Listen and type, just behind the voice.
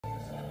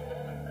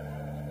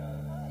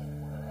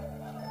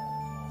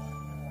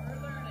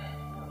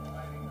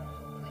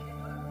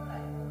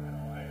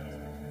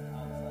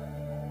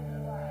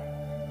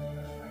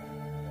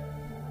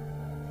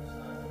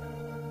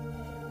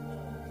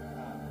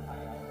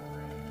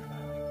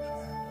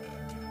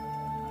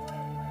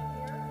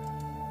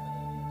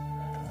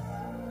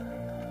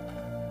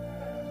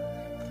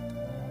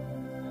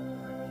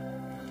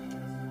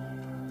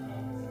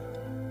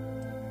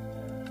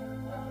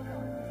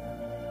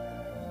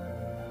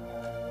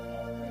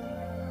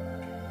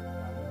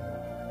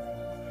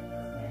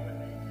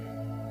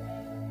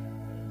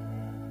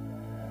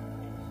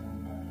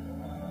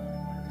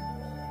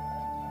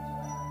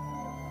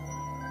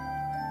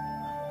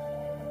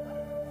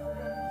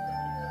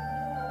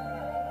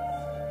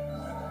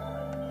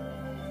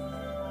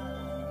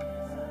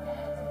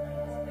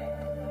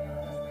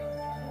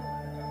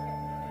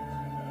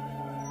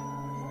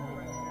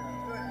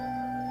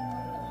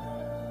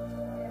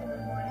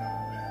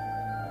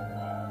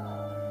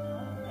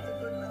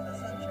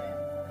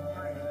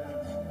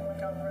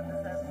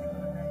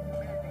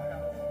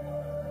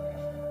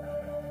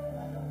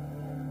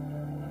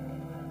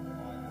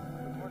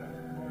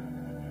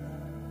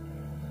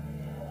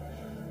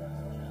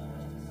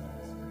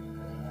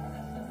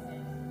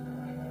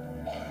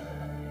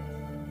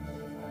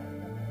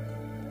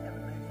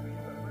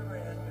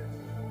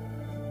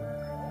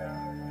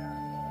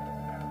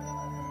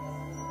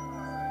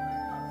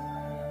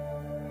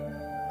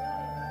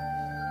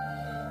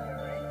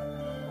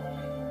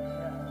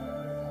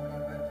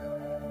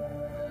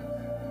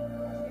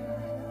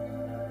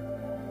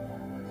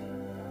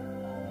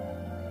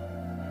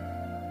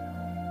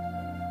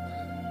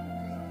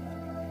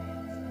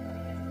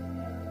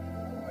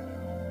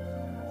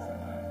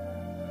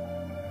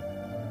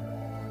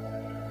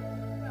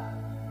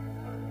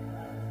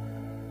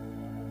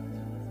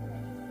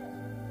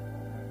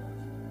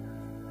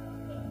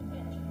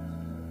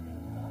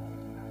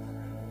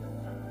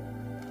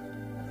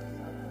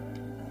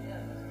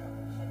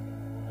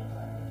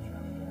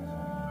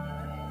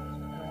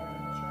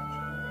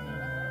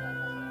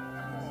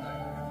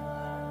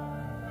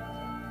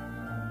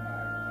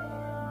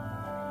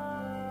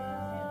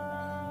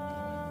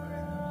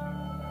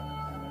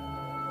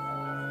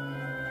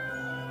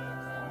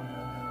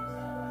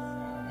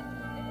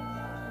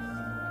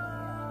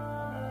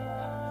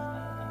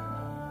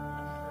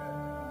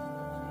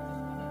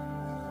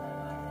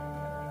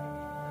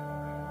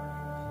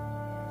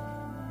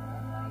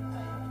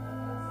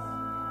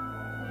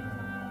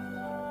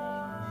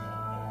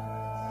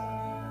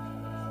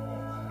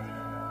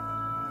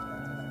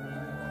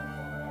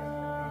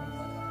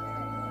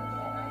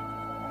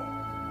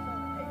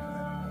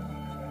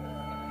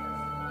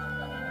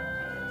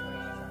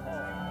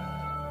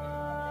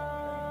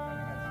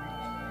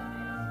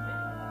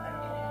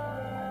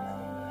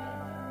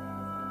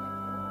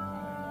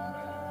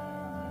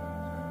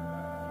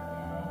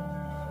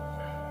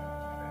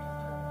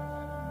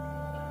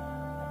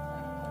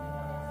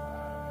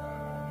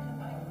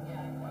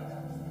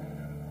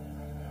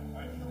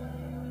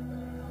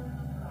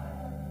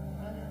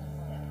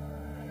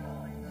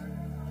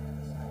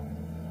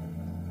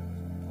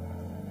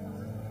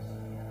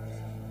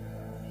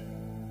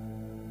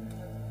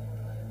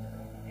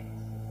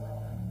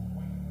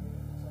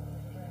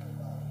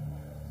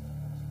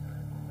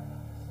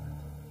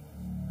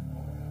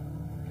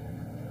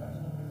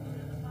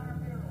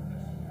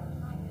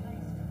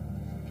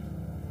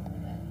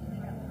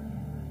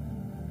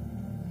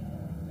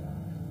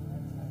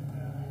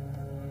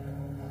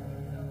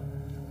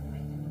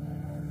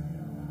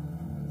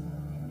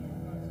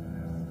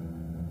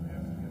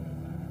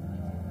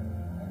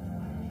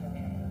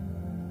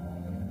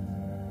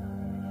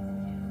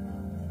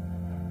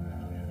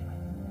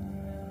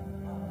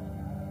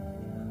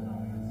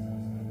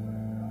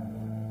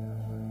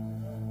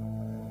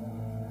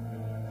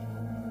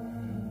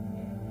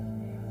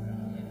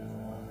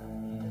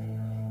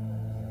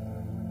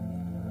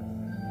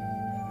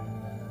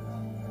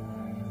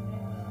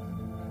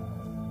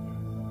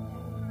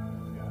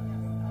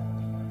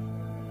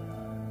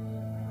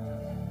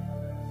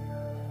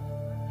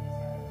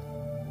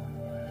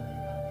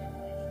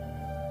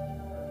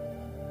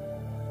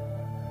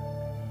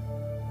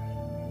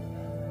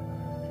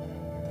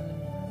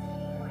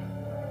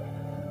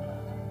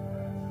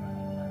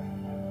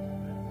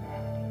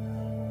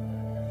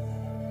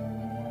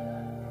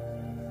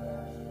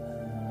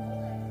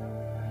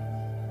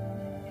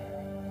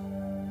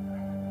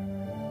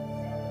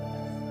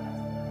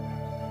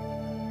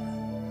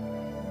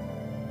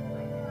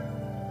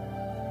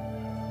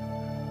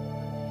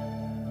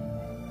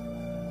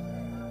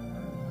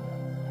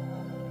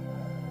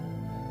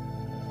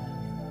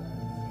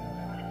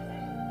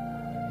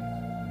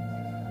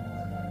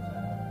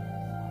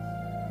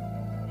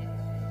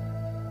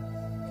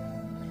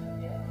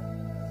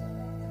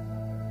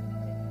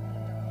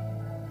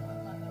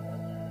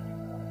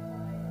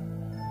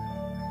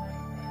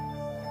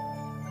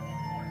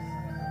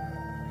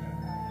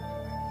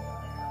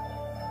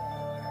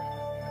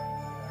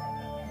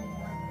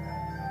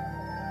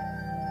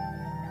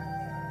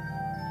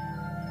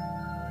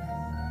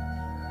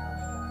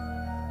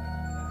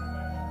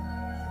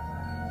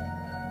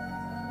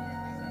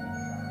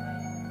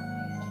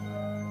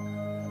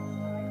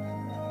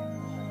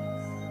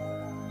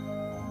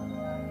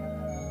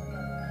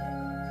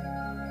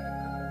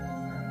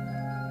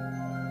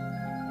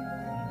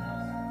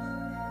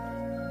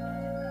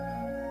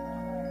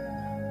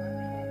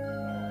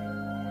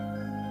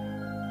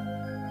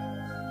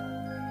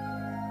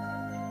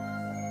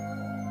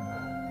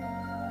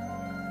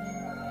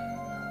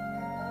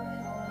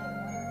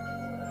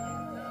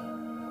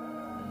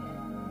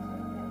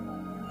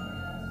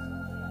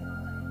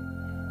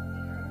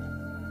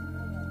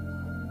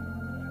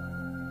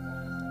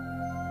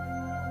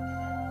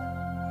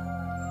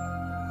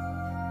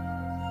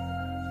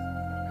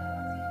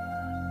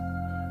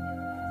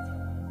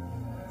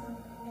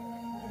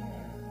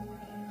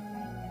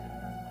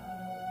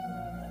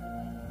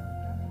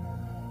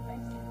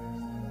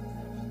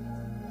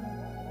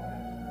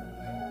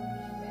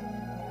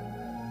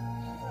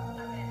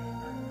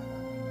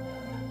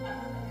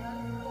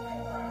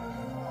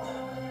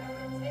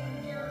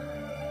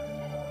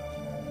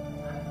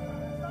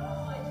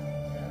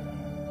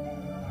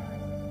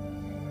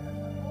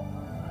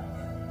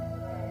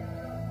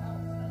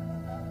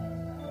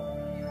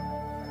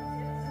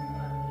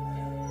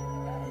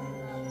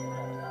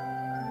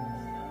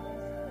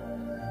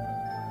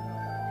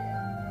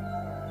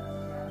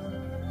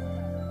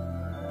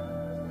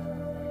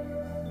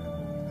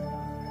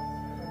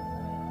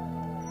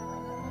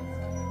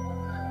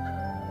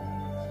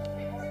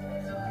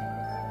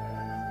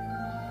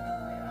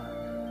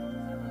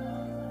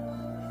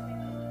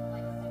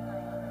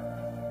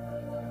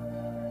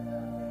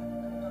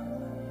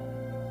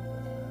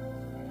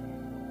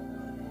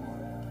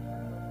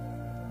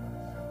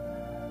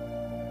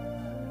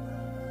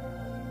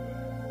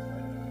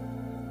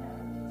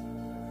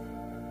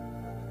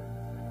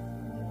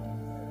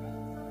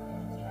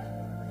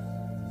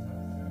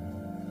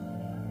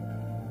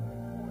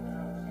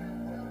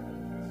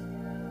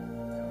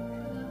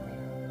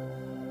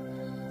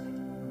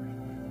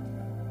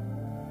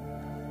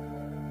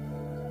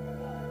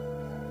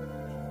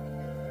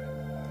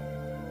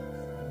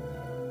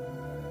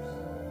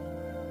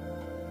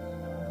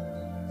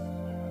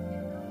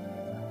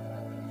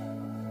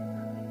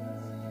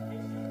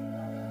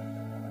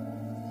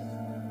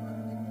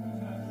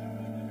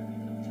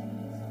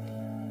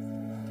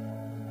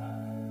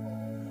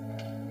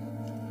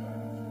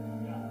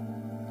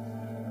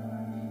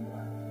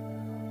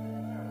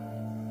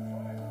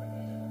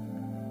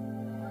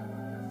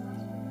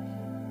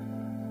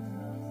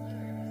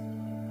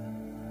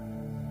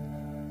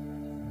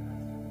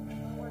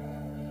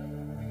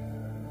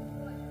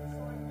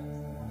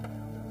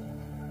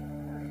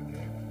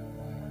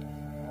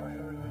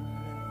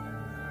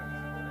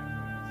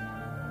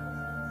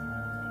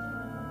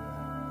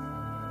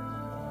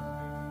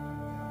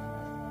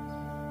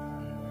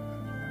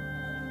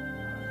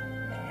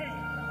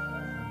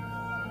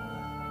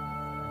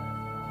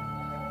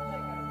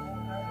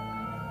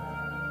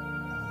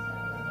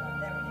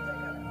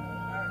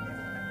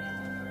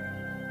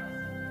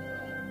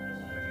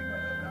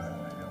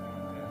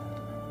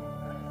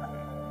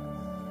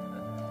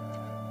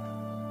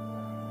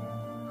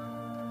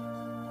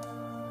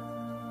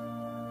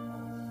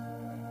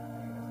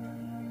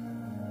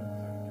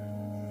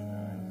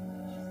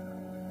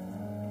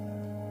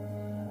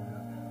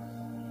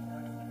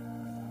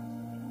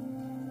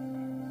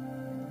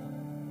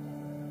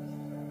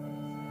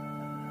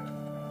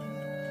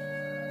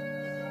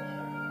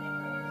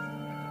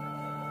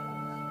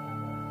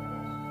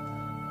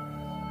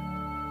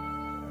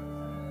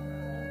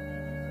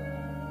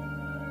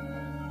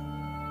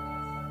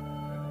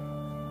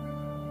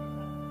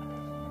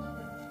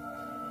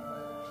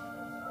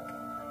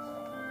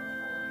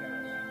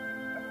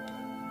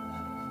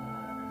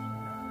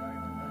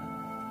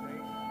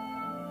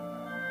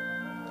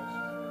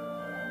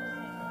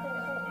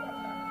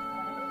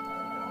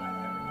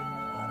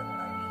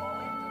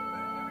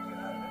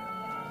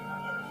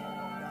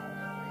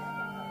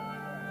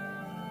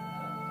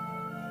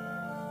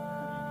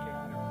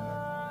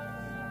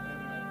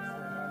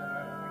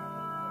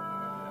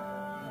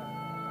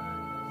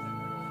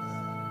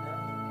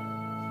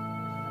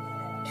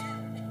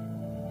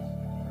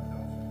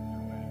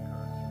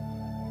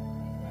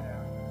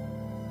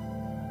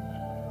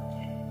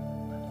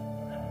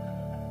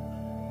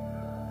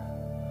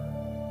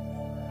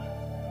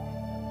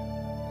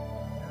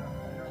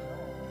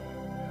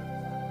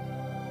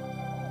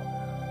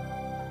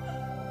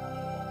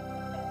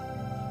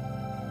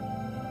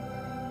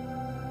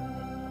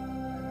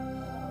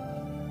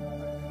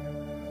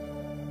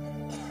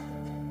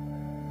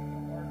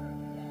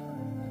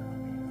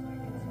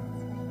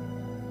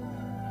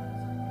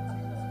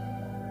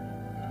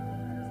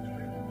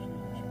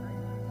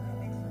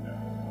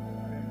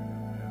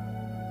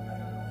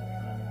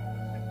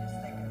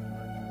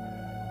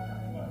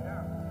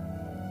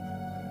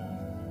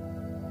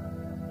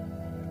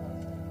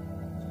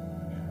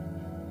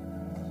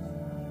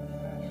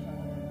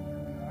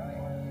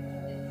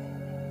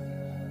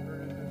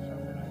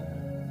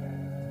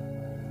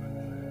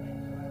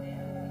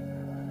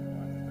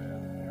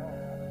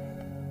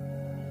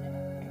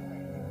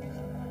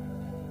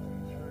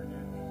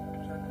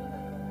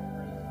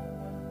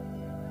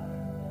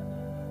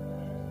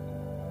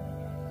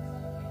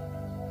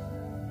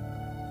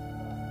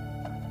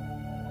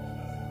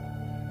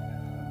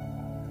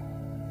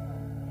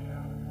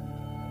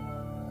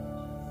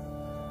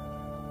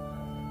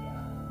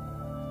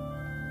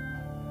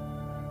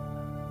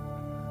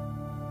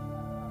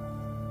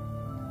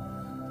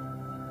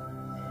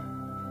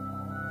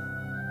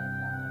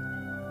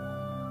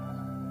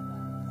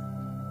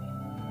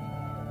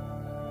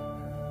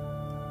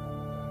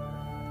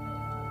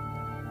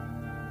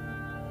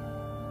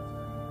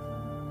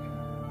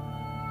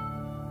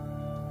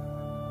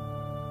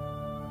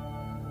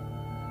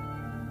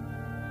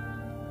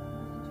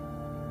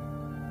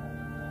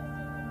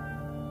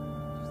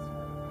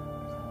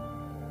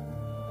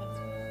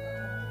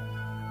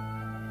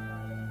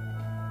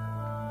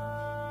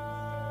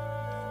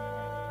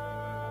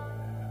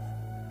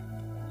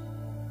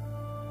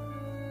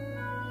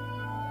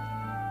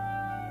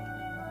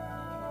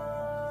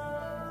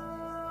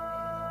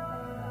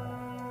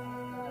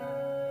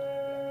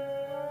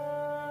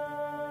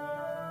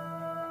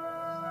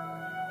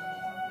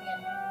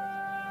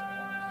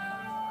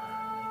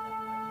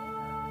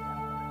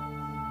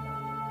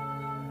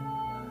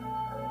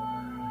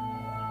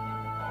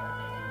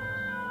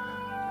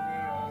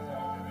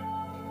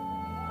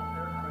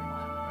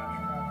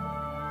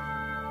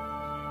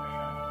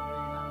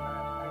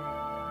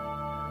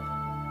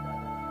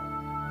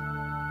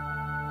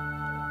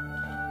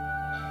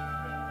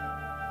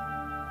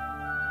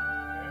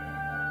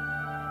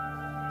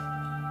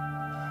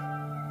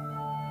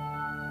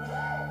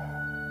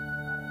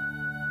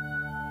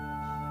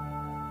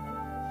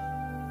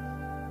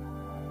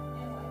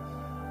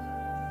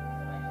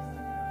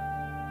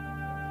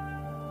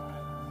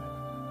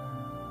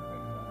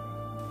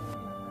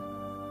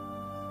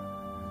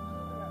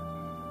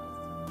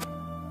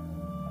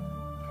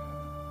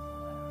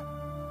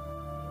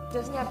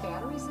Doesn't it have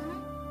batteries in it?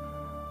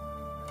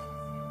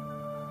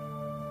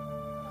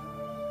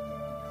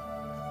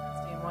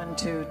 Testing, 1,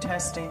 2,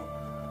 testing.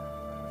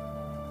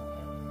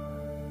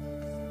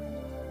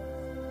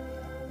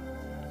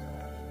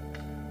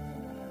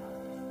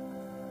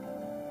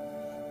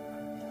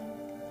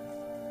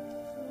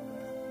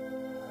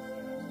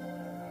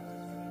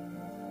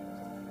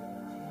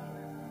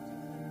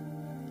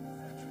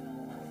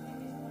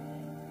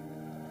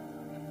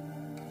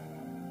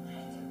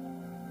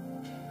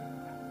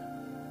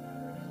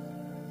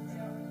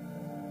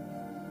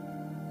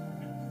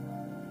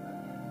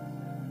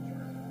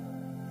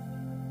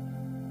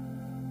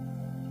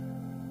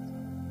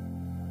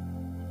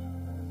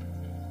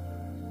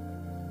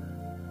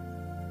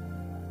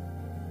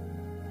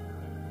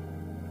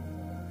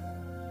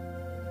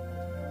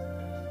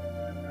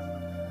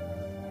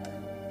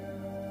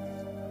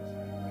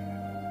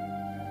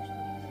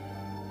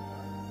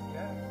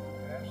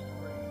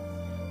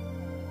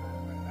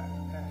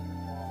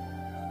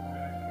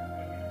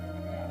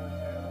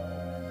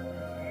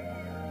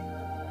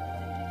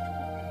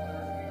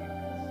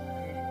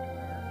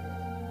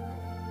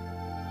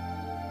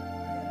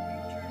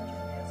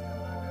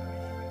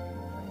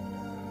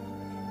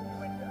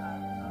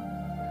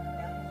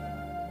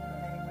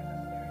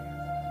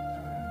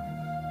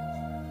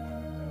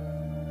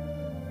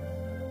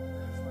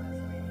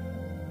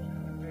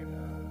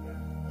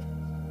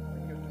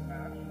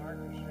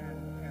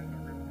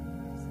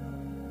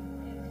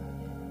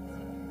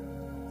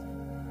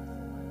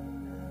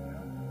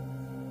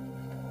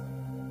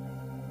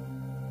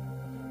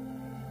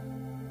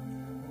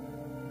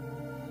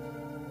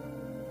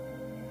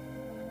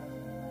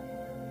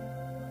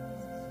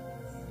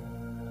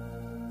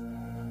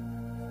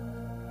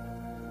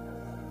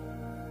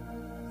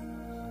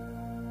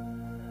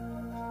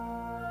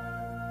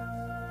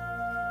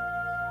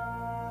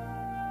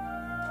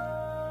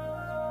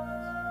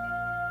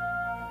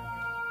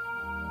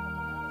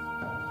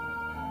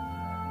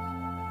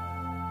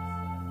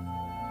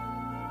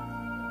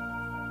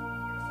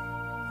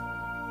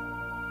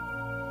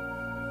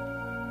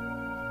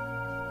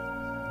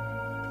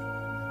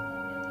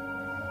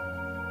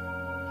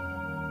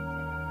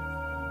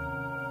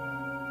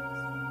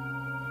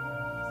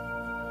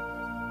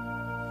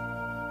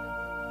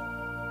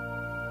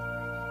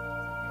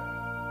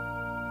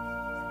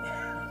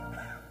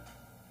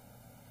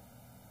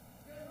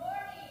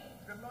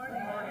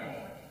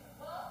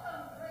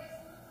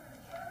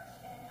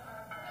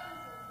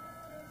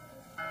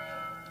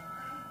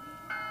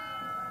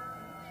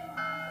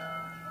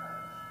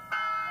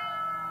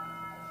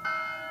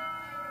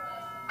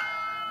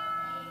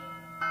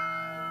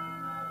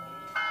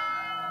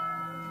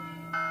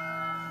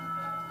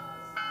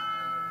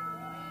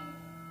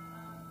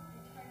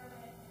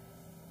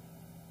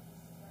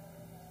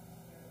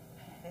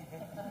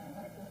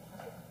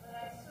 But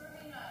I'm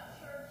serving a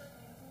church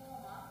in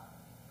Coloma,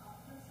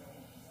 Prince of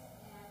Peace,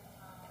 and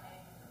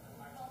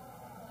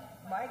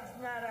Mike's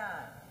not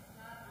on. It's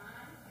not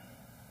on.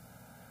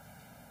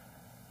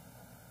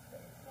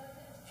 It says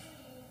it's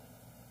green.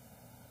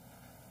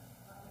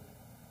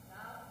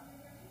 Now can you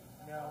hear me?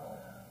 No.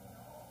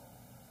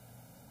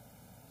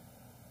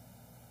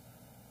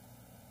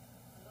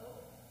 Hello?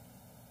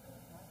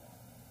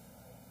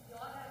 You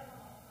all gotta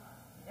come up front.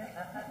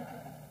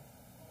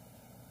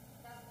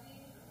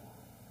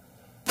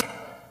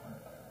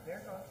 There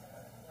it goes.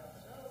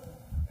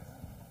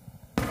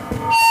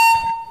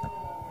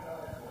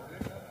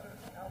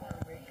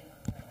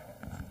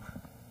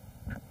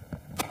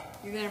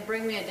 You're going to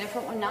bring me a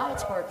different one? Now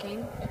it's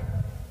working.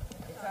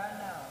 It's on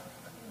now.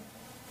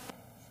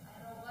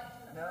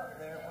 No,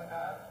 there it went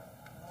up.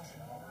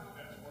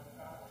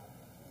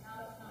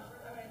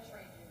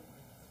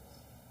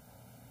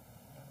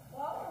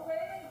 While we're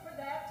waiting for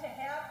that to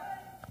happen,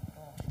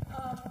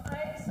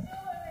 I still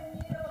am in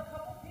need of a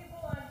couple people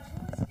on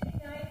Tuesday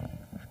night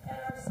at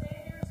our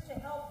Savior's to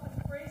help with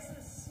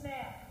Grace's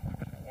snack.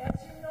 As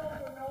you know,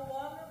 we're no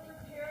longer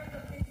preparing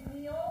a big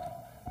meal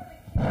for the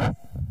kids,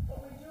 but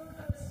we do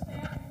a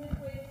snack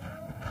midway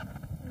through.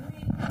 We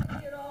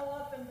pick it all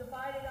up and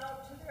divide it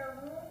out to their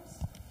rooms.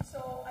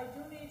 So I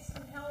do need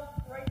some help.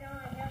 Right now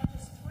I have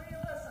just 3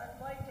 of us.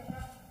 I'd like to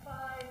have 5.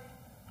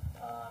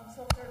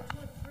 So if there are 2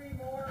 or 3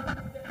 more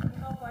that can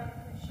help, I'd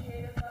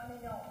appreciate it. Let me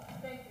know.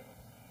 Thank you.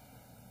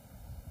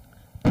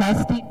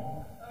 Testing.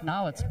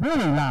 Now it's really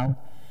loud.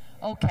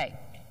 Okay.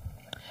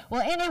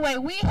 Well, anyway,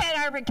 we had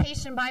our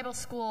Vacation Bible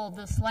School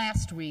this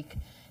last week,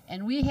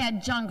 and we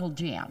had Jungle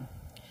Jam.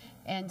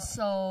 And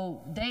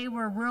so they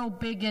were real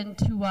big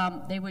into,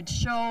 they would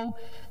show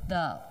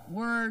the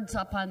words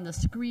up on the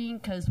screen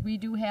because we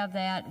do have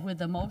that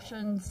with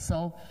emotions.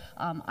 So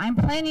I'm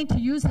planning to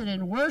use it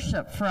in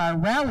worship for our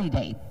rally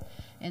day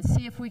and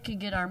see if we can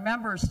get our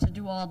members to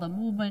do all the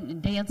movement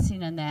and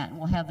dancing and that, and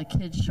we'll have the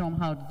kids show them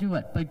how to do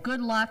it. But good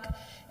luck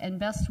and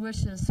best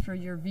wishes for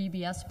your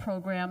VBS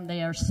program.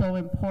 They are so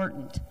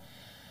important.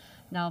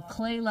 Now,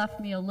 Clay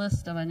left me a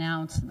list of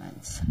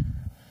announcements.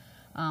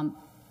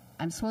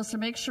 I'm supposed to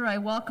make sure I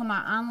welcome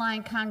our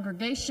online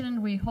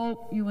congregation. We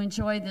hope you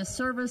enjoy this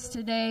service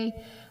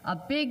today. A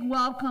big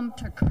welcome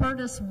to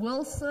Curtis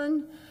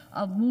Wilson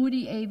of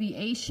Moody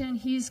Aviation.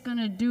 He's going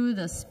to do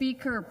the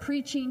speaker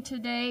preaching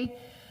today.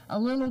 A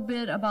little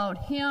bit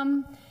about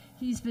him.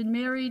 He's been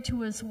married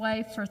to his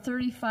wife for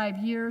 35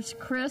 years.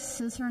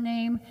 Chris is her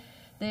name.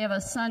 They have a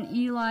son,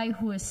 Eli,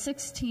 who is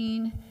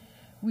 16.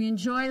 We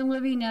enjoy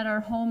living at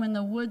our home in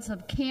the woods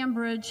of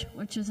Cambridge,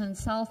 which is in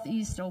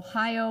southeast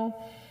Ohio.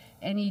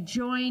 And he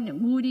joined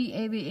Moody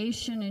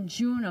Aviation in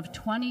June of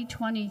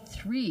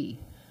 2023.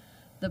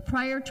 The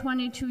prior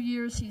 22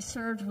 years he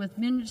served with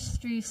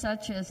ministries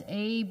such as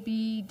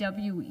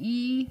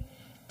ABWE,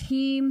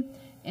 Team,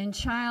 and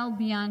Child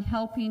Beyond,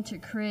 helping to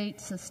create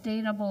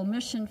sustainable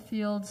mission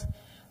fields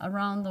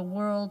around the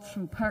world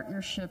through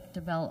partnership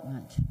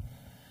development.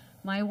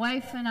 My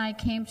wife and I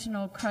came to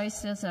know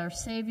Christ as our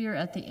Savior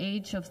at the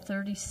age of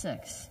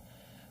 36.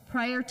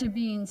 Prior to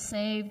being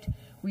saved,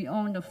 we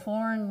owned a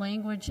foreign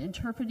language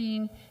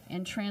interpreting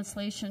and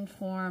translation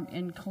firm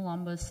in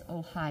Columbus,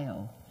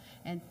 Ohio.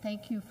 And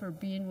thank you for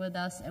being with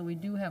us. And we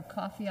do have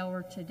coffee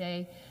hour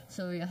today,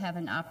 so you'll have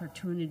an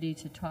opportunity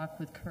to talk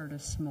with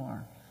Curtis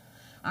more.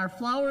 Our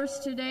flowers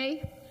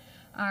today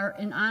are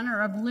in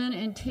honor of Lynn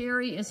and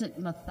Terry. Is it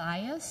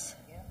Matthias?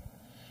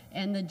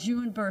 And the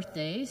June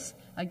birthdays.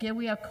 Again,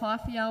 we have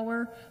coffee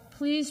hour.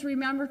 Please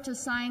remember to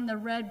sign the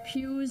red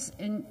pews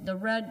in the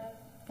red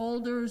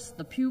folders,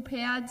 the pew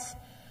pads.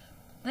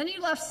 Then he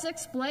left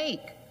 6 blank,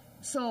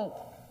 so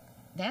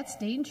that's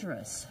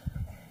dangerous.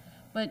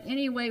 But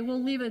anyway,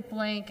 we'll leave it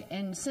blank,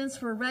 and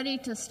since we're ready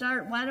to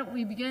start, why don't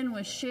we begin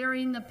with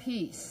sharing the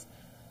peace.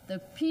 The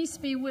peace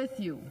be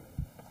with you.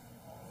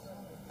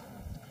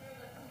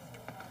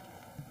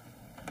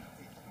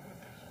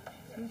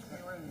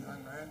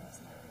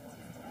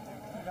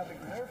 Now the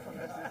glare from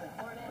this isn't.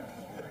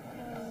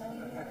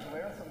 The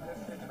glare from this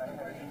is my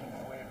head in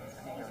the way of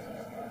seeing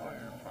everything.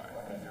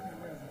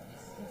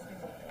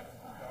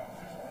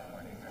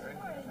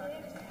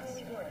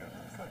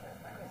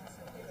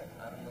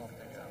 I don't know if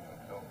they got the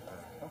bill for.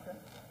 Okay.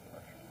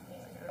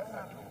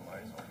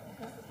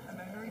 And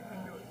I know you can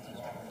do it.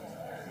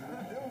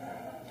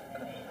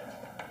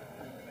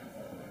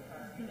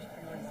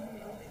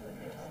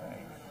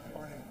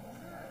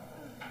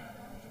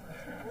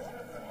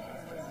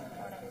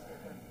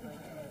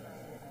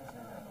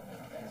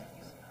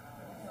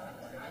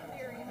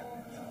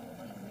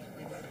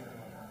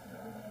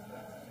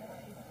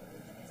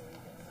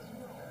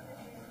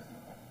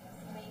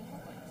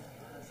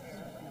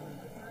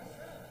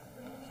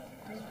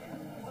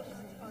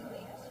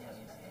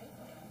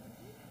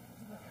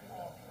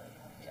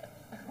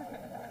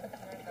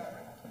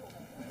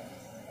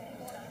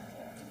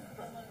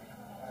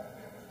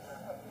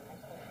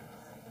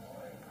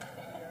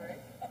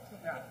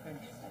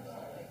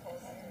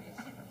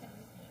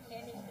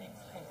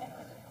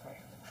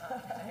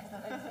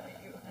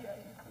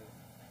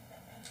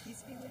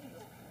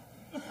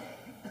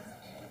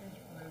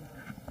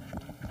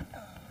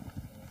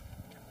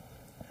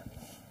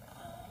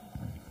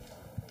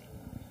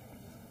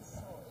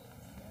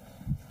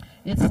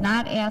 It's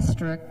not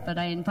asterisk, but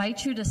I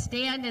invite you to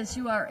stand as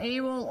you are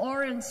able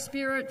or in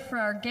spirit for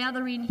our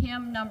gathering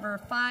hymn number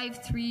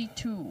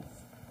 532.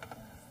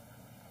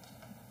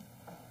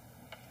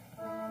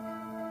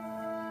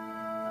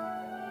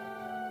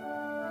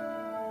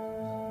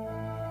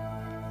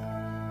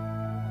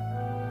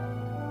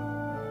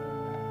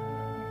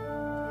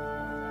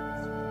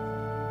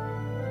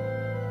 Thank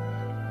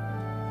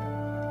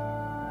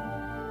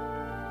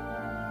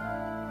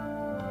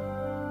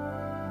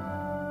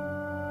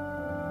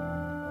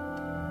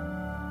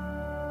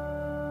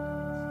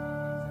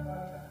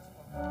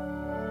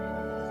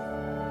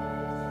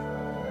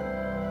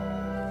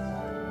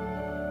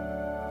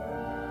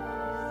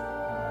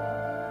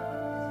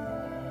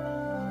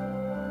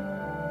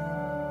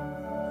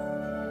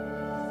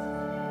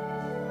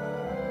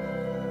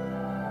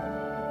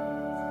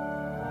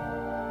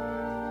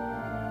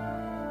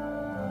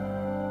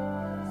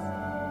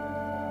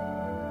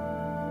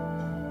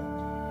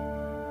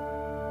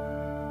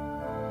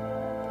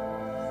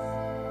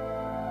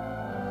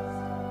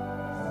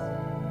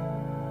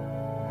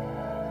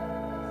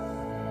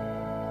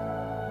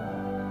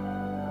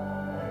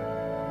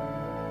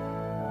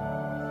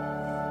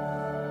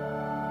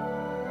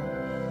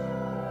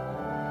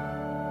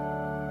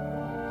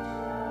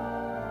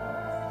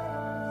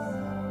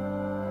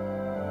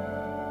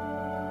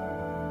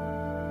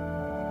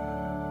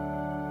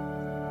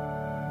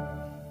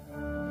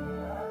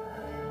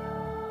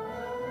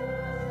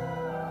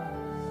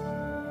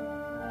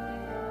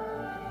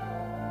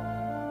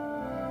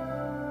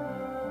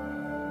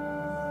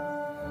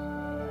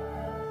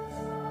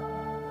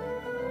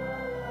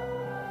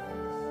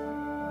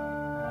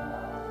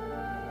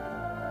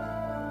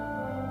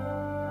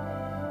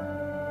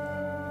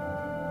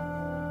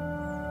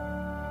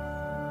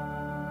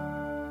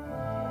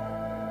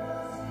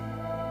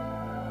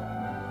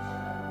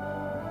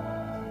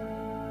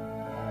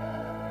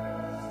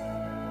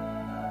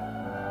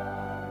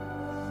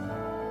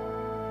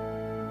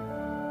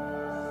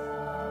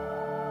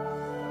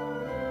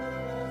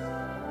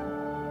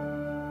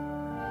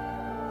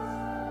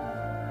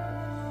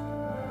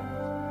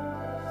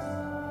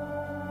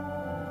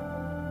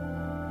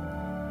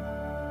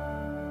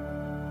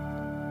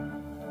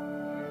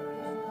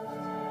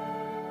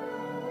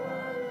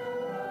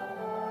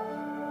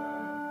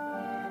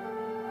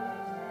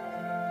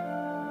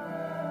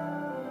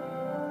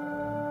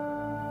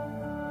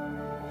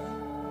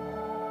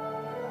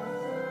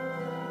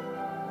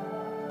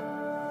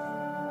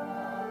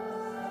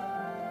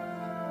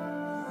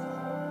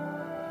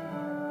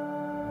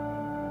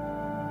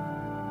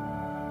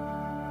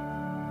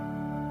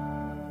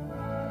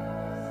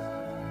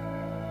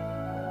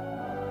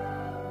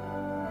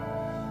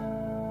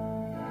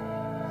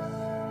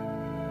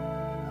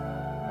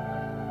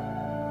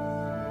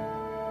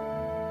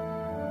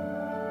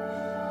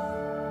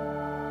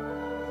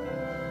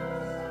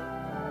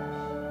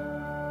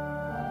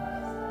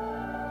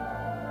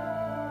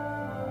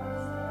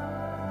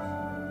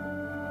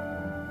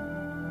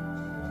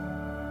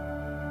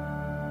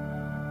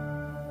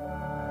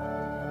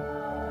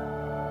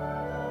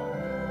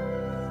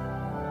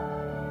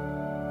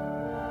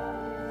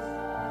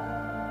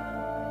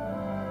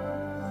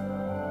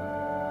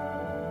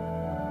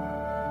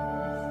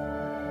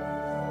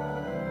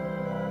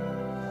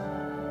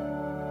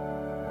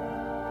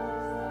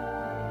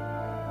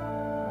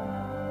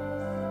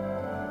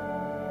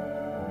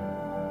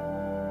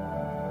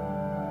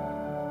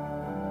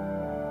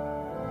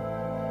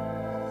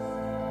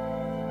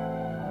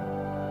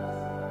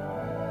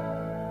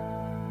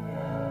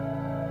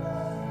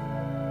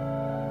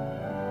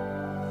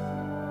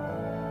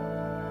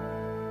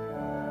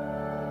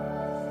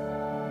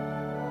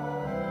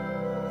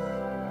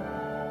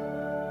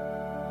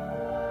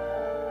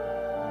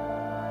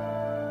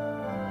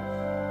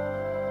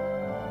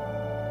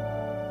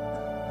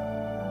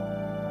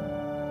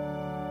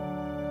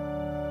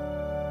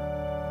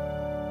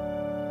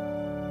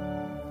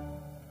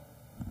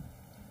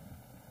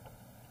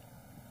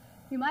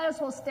might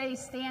as well stay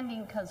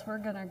standing because we're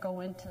going to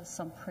go into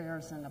some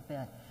prayers in a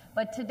bit.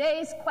 But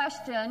today's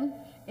question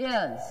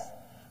is,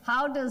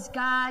 how does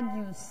God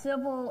use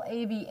civil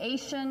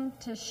aviation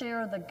to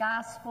share the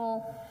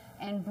gospel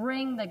and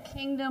bring the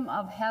kingdom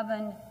of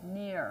heaven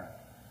near?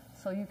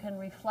 So you can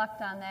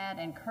reflect on that,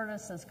 and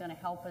Curtis is going to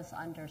help us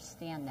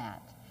understand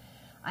that.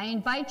 I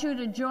invite you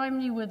to join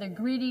me with a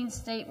greeting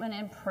statement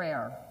and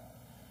prayer.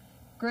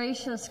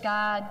 Gracious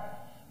God,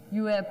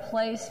 you have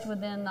placed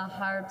within the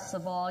hearts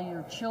of all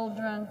your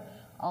children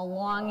a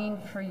longing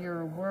for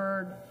your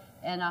word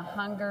and a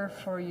hunger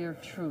for your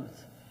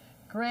truth.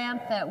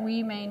 Grant that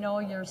we may know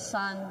your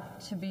Son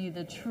to be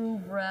the true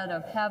bread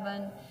of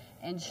heaven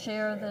and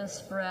share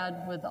this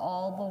bread with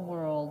all the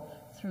world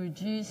through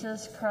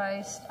Jesus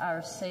Christ,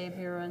 our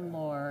Savior and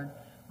Lord.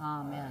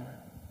 Amen.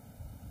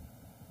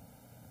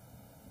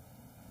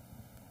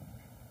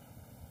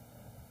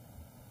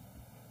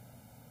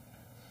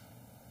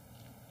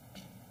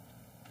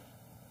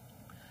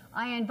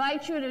 I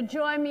invite you to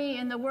join me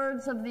in the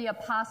words of the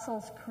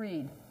Apostles'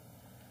 Creed.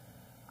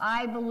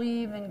 I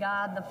believe in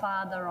God the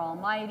Father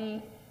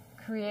Almighty,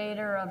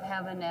 creator of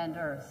heaven and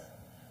earth.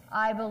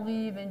 I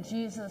believe in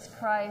Jesus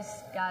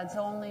Christ, God's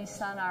only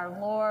Son, our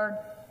Lord,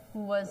 who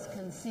was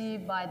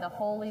conceived by the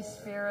Holy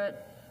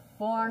Spirit,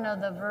 born of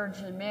the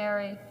Virgin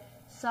Mary,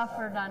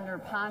 suffered under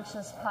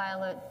Pontius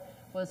Pilate,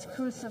 was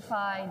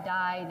crucified,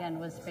 died, and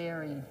was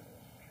buried.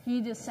 He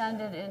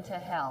descended into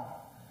hell.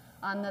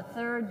 On the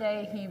third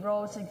day he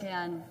rose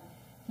again.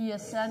 He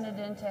ascended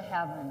into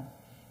heaven.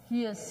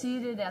 He is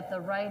seated at the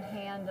right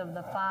hand of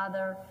the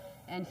Father,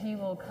 and he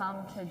will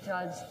come to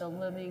judge the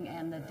living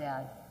and the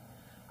dead.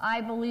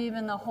 I believe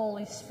in the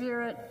Holy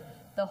Spirit,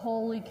 the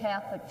Holy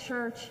Catholic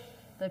Church,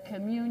 the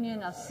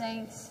communion of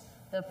saints,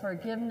 the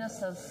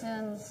forgiveness of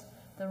sins,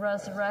 the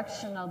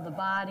resurrection of the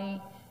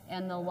body,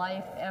 and the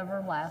life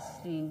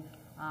everlasting.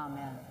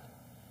 Amen.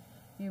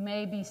 You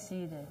may be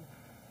seated.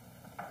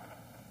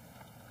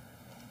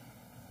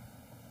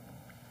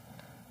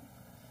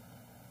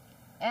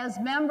 As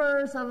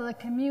members of the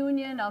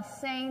communion of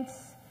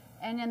saints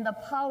and in the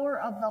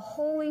power of the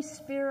Holy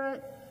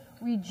Spirit,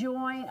 we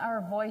join our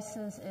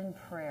voices in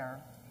prayer.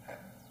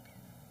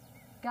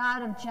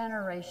 God of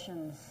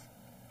generations,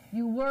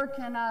 you work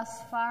in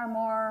us far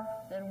more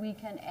than we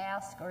can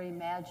ask or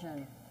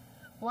imagine.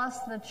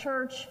 Bless the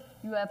church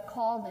you have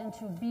called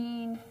into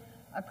being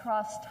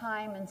across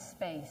time and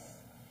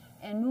space,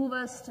 and move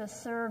us to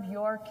serve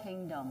your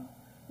kingdom.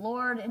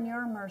 Lord, in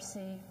your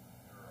mercy,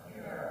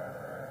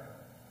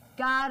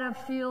 God of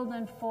field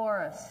and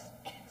forest,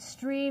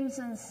 streams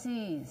and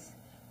seas,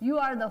 you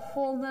are the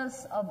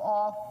fullness of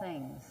all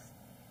things.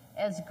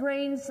 As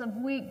grains of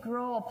wheat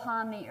grow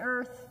upon the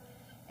earth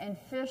and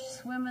fish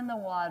swim in the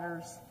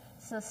waters,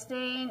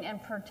 sustain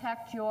and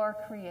protect your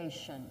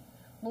creation.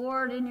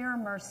 Lord, in your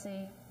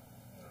mercy,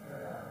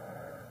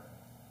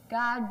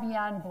 God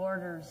beyond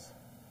borders,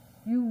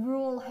 you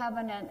rule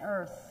heaven and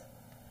earth.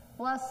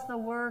 Bless the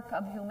work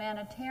of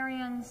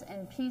humanitarians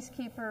and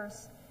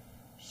peacekeepers.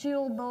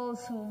 Shield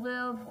those who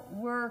live,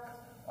 work,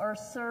 or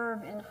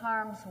serve in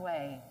harm's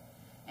way,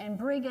 and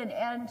bring an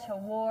end to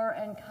war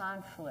and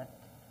conflict.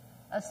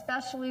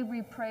 Especially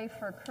we pray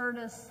for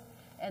Curtis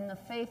and the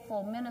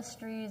faithful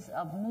ministries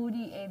of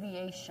Moody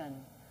Aviation.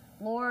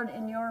 Lord,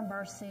 in your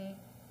mercy,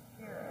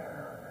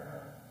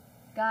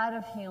 God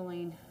of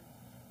healing,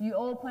 you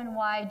open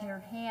wide your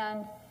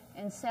hand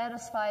and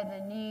satisfy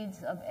the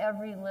needs of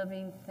every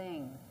living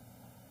thing.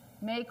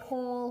 Make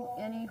whole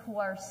any who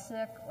are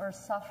sick or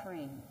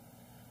suffering.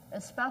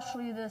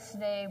 Especially this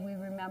day, we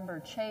remember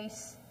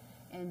Chase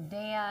and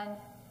Dan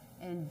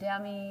and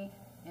Demi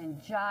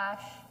and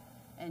Josh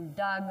and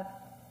Doug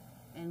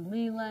and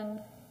Leland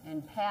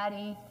and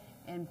Patty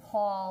and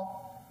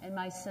Paul and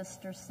my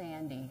sister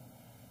Sandy.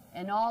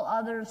 And all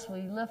others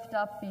we lift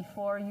up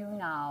before you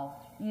now,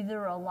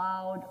 either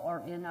aloud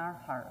or in our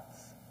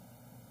hearts.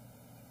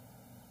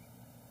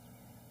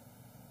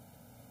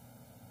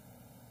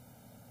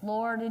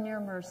 Lord, in your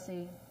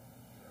mercy,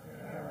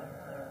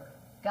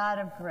 God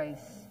of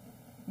grace,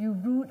 you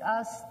root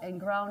us and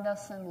ground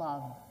us in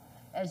love,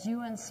 as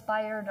you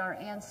inspired our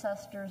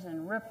ancestors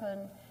in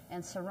Ripon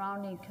and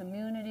surrounding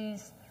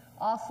communities.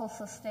 Also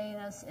sustain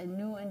us in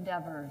new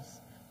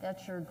endeavors,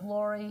 that your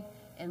glory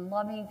and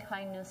loving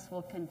kindness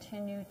will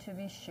continue to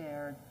be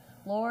shared.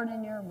 Lord,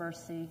 in your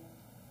mercy.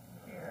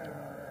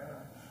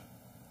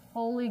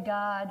 Holy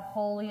God,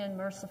 holy and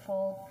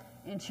merciful,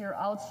 into your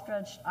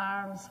outstretched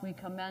arms we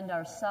commend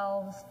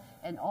ourselves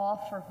and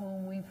all for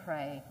whom we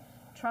pray,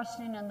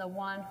 trusting in the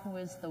one who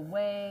is the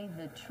way,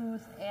 the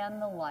truth, and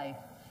the life,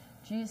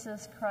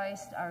 Jesus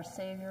Christ, our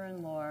Savior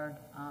and Lord.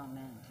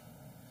 Amen.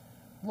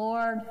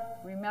 Lord,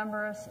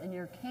 remember us in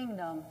your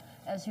kingdom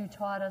as you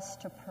taught us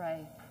to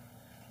pray.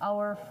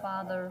 Our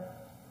Father,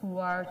 who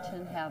art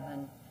in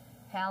heaven,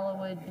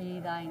 hallowed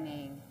be thy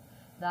name.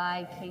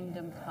 Thy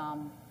kingdom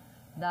come,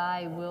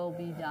 thy will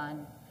be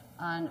done,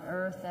 on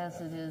earth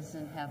as it is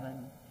in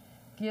heaven.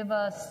 Give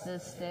us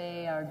this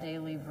day our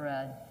daily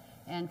bread,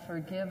 and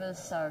forgive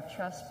us our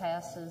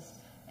trespasses,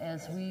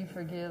 as we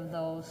forgive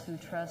those who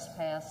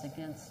trespass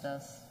against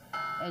us.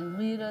 And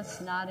lead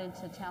us not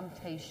into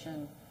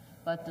temptation,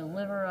 but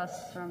deliver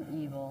us from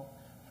evil.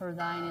 For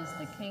thine is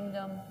the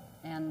kingdom,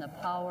 and the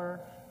power,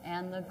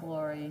 and the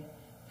glory,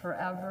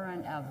 forever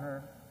and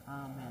ever.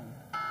 Amen.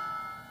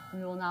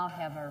 We will now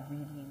have our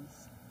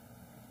readings.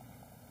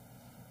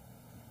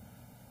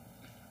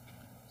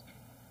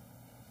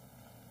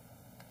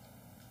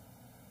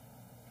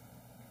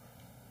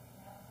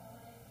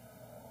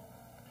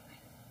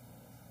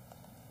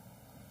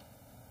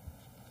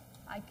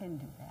 I can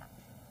do that.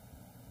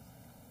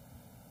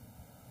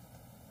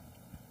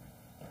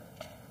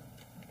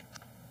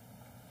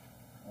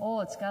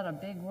 Oh, it's got a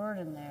big word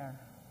in there.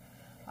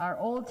 Our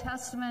Old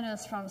Testament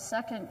is from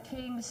 2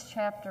 Kings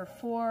chapter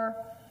 4,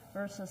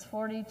 verses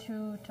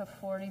 42 to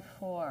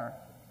 44.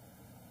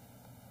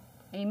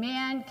 A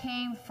man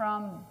came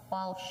from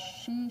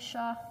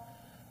Baal-Shisha,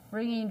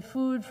 bringing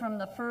food from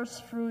the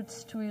first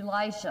fruits to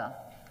Elijah,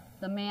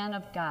 the man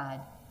of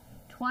God,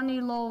 20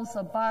 loaves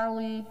of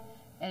barley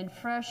and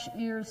fresh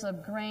ears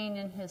of grain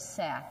in his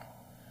sack.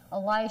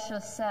 Elisha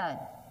said,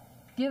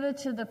 "Give it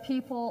to the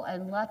people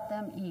and let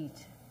them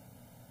eat."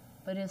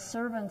 But his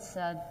servants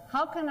said,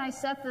 "How can I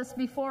set this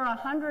before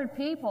 100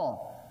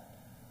 people?"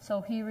 So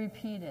he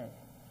repeated,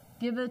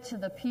 "Give it to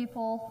the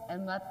people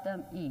and let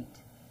them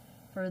eat.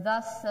 For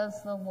thus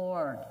says the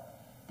Lord,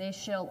 they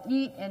shall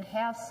eat and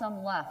have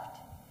some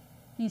left."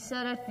 He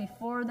set it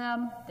before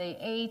them, they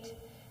ate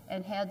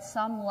and had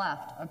some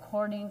left,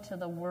 according to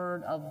the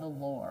word of the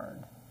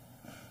Lord.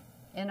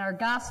 In our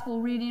gospel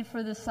reading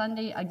for this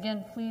Sunday,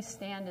 again, please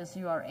stand as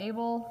you are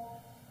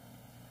able,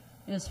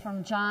 is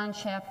from John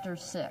chapter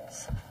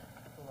 6.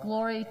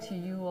 Glory to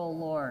you, O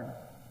Lord.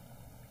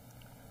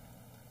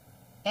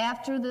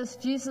 After this,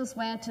 Jesus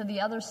went to the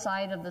other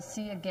side of the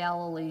Sea of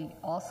Galilee,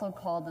 also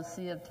called the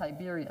Sea of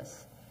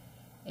Tiberias.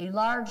 A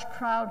large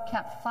crowd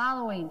kept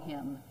following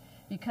him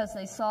because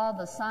they saw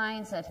the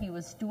signs that he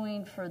was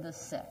doing for the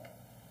sick.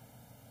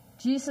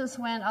 Jesus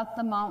went up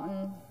the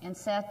mountain and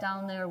sat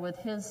down there with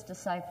his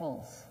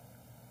disciples.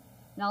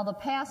 Now the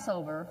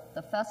Passover,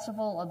 the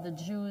festival of the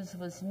Jews,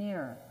 was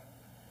near.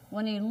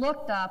 When he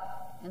looked up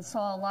and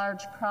saw a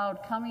large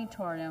crowd coming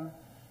toward him,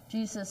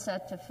 Jesus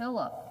said to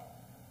Philip,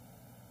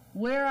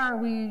 "Where are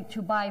we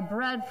to buy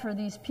bread for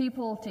these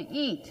people to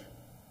eat?"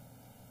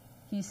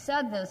 He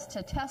said this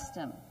to test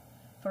him,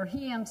 for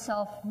he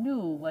himself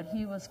knew what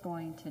he was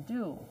going to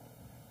do.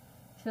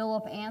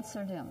 Philip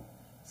answered him,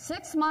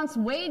 6 months'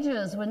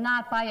 wages would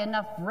not buy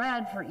enough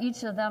bread for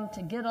each of them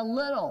to get a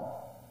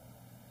little.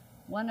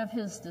 One of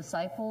his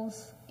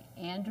disciples,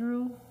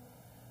 Andrew,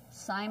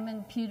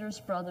 Simon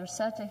Peter's brother,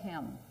 said to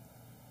him,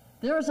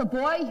 "There is a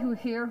boy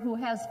here who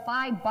has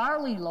 5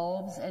 barley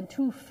loaves and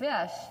 2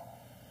 fish,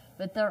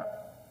 but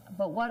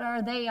what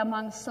are they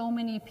among so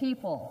many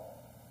people?"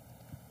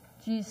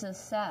 Jesus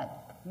said,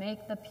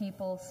 "Make the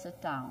people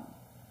sit down."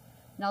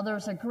 Now there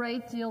was a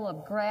great deal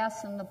of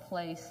grass in the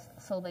place,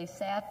 so they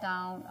sat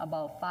down,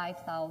 about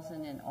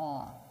 5,000 in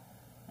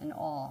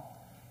all.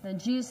 Then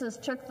Jesus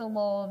took the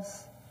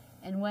loaves,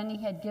 and when he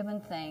had given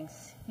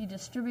thanks, he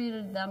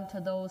distributed them to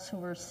those who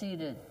were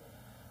seated.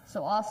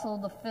 So also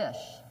the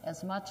fish,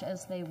 as much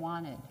as they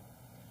wanted.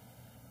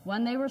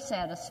 When they were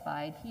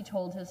satisfied, he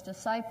told his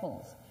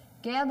disciples,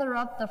 "Gather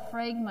up the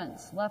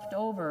fragments left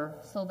over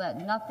so that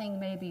nothing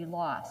may be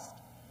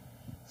lost."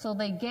 So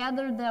they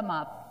gathered them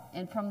up,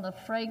 and from the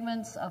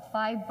fragments of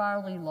 5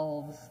 barley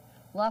loaves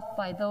left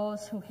by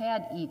those who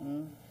had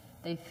eaten,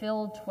 they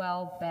filled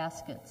 12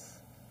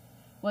 baskets.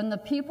 When the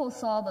people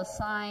saw the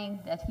sign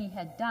that he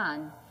had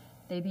done,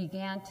 they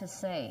began to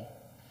say,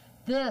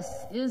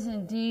 "This is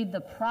indeed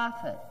the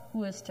prophet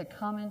who is to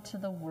come into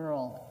the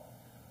world."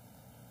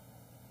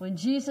 When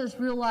Jesus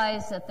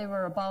realized that they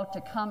were about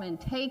to come and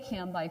take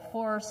him by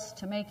force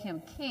to make him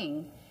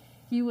king,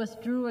 he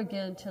withdrew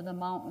again to the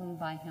mountain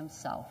by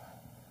himself.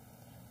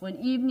 When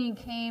evening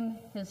came,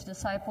 his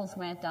disciples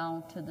went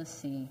down to the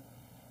sea,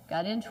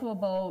 got into a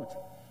boat,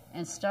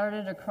 and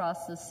started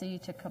across the sea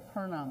to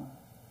Capernaum.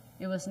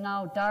 It was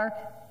now dark,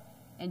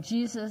 and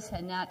Jesus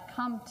had not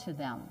come to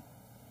them.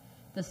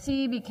 The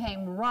sea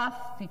became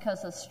rough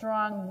because a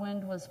strong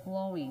wind was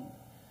blowing.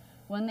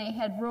 When they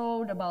had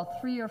rowed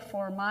about 3 or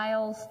 4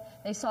 miles,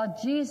 they saw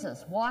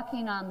Jesus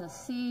walking on the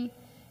sea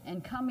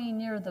and coming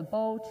near the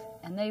boat,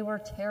 and they were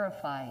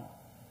terrified.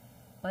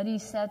 But he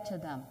said to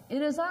them,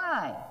 "It is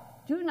I.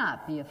 Do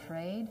not be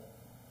afraid."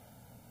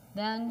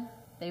 Then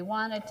they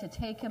wanted to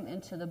take him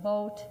into the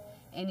boat,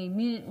 and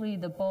immediately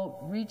the boat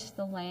reached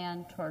the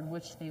land toward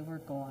which they were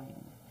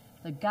going.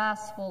 The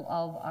gospel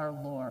of our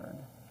Lord.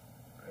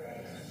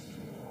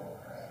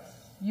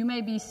 You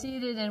may be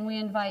seated, and we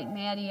invite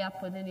Maddie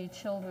up with any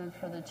children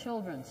for the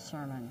children's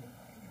sermon.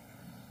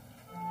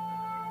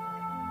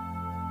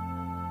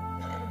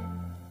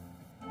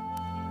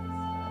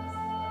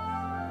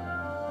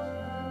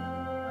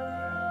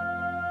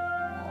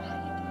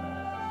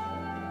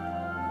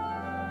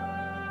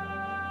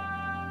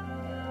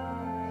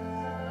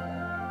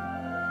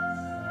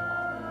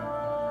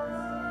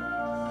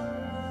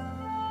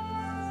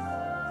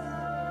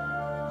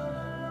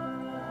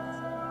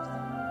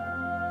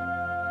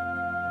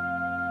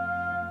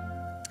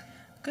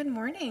 Good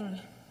morning.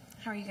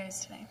 How are you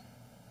guys today?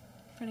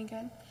 Pretty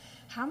good?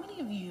 How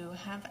many of you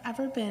have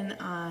ever been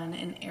on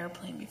an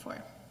airplane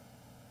before?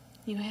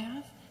 You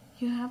have?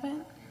 You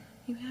haven't?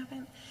 You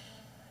haven't?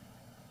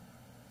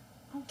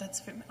 Oh,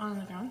 that's on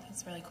the ground.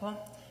 That's really cool.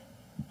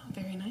 Oh,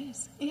 very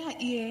nice. Yeah,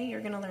 EA, you're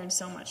going to learn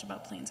so much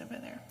about planes over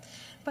there.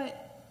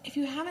 But if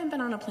you haven't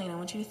been on a plane, I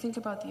want you to think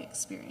about the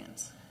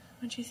experience.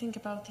 I want you to think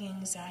about the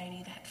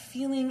anxiety, that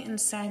feeling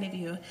inside of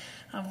you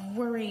of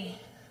worry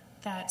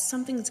that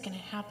something's going to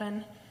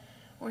happen,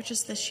 or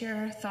just the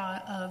sheer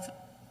thought of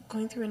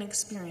going through an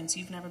experience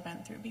you've never been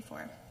through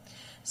before.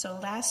 So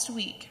last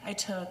week, I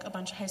took a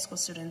bunch of high school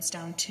students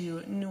down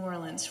to New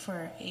Orleans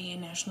for a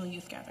national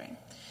youth gathering.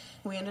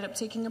 We ended up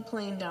taking a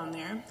plane down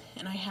there,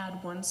 and I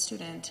had one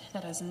student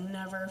that has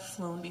never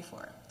flown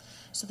before.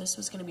 So this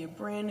was going to be a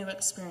brand new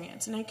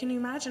experience, and I can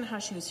imagine how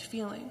she was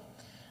feeling.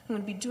 I'm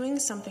going to be doing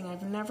something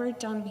I've never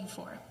done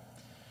before.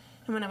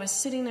 And when I was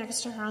sitting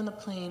next to her on the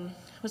plane,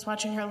 I was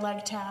watching her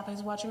leg tap, I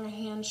was watching her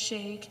hand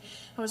shake,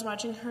 I was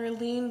watching her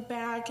lean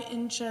back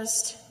and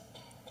just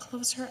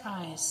close her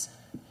eyes.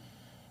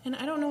 And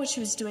I don't know what she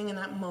was doing in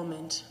that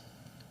moment,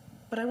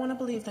 but I want to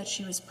believe that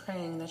she was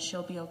praying that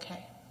she'll be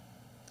okay.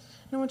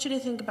 And I want you to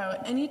think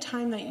about any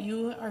time that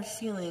you are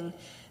feeling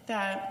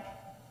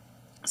that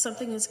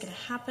something is going to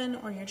happen,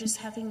 or you're just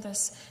having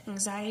this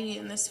anxiety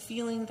and this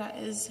feeling that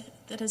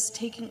is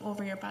taking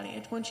over your body.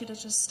 I want you to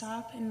just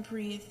stop and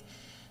breathe.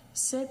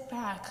 Sit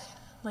back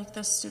like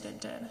this student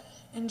did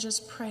and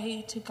just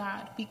pray to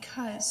God,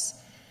 because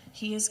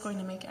He is going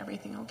to make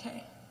everything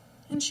okay.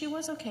 And she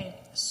was okay.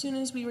 As soon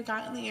as we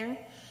got in the air,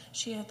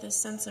 she had this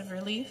sense of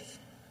relief,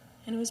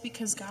 and it was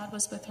because God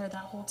was with her that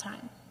whole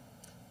time.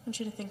 I want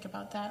you to think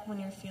about that when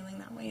you're feeling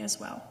that way as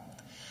well.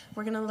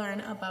 We're going to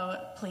learn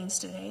about planes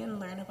today and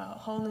learn about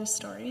whole new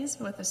stories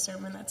with a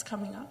sermon that's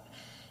coming up.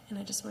 And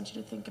I just want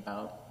you to think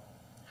about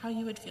how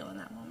you would feel in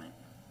that moment.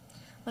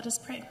 Let us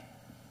pray.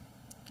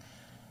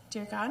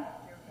 Dear God,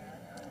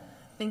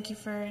 thank you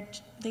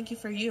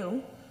for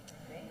you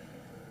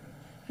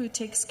who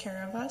takes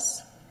care of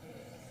us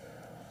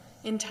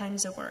in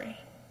times of worry.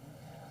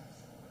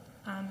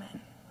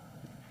 Amen.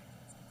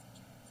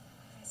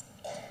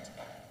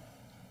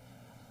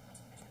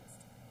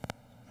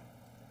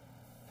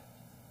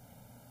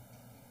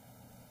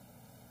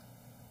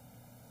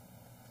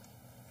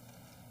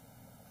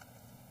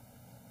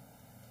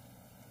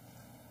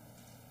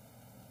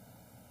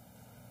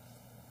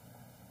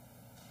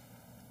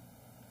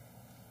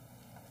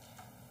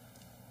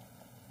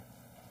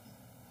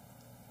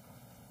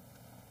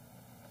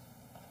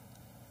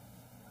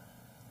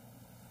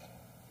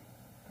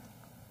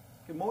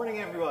 Good morning,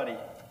 everybody.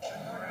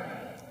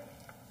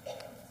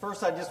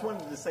 First, I just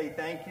wanted to say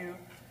thank you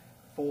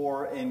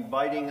for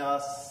inviting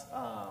us,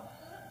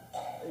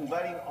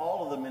 inviting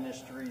all of the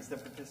ministries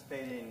that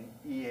participate in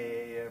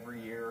EAA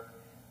every year.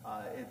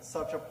 It's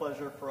such a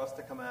pleasure for us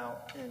to come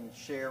out and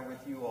share with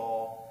you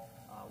all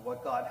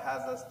what God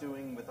has us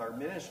doing with our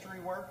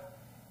ministry work,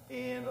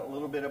 and a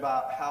little bit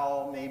about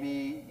how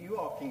maybe you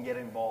all can get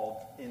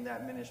involved in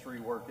that ministry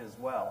work as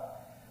well.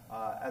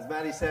 As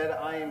Maddie said,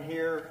 I am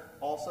here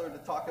also to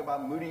talk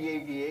about Moody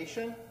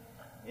Aviation,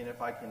 and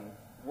if I can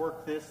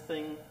work this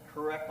thing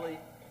correctly,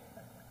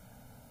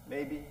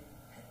 maybe.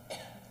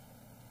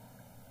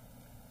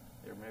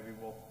 Here, maybe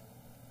we'll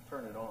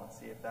turn it on,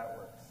 see if that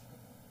works.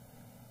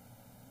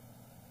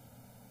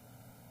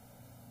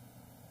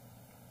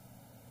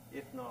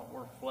 If not,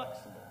 we're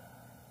flexible.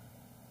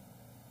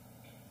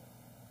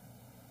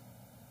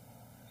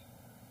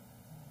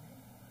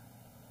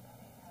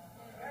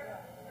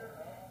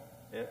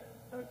 Yep,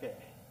 okay.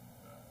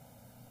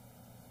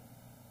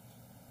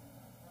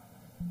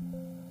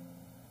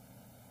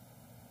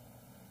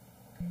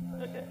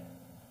 Okay.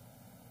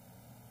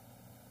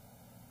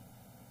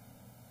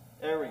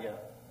 There we go.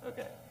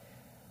 Okay.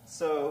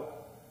 So,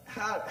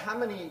 how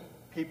many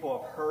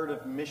people have heard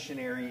of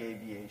missionary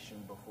aviation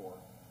before?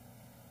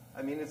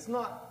 I mean, it's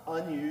not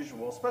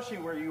unusual, especially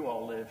where you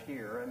all live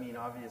here. I mean,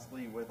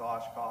 obviously with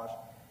Oshkosh,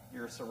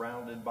 you're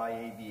surrounded by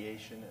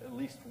aviation at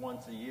least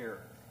once a year.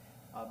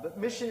 But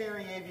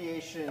missionary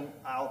aviation,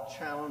 I'll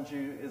challenge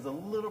you, is a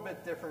little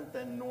bit different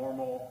than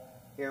normal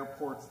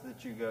airports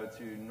that you go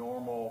to,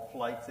 normal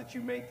flights that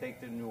you may take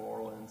to New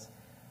Orleans.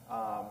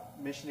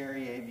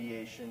 Missionary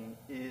aviation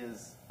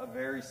is a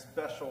very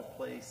special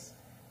place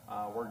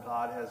where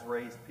God has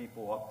raised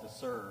people up to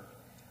serve.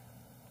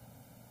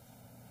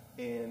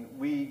 And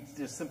we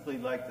just simply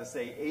like to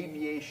say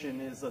aviation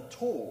is a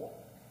tool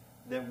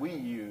that we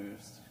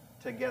use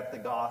to get the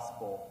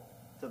gospel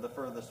to the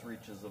furthest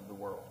reaches of the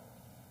world.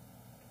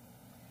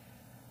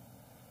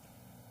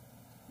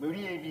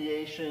 Moody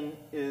Aviation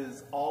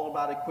is all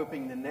about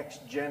equipping the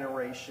next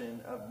generation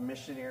of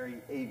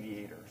missionary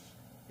aviators.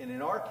 And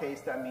in our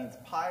case, that means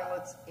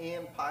pilots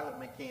and pilot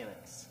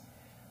mechanics.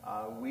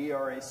 We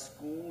are a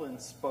school in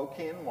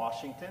Spokane,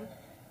 Washington,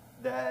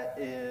 that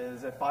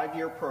is a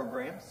 5-year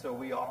program. So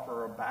we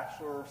offer a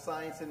Bachelor of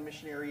Science in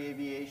Missionary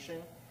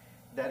Aviation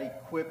that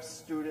equips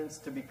students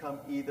to become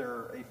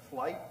either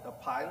a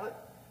pilot,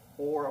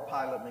 or a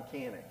pilot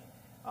mechanic.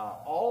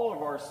 All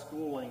of our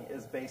schooling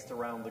is based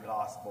around the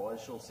gospel,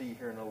 as you'll see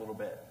here in a little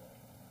bit.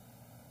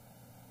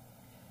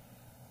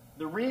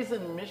 The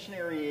reason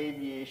missionary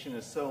aviation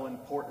is so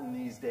important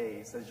these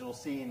days, as you'll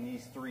see in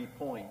these 3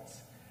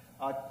 points,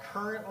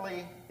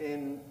 currently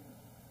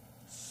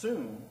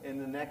soon in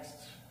the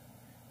next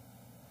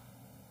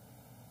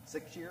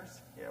 6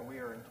 years, yeah, we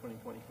are in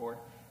 2024,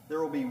 there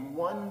will be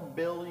 1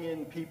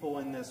 billion people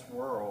in this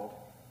world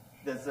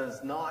that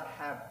does not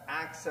have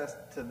access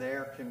to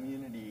their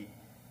community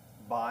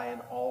by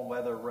an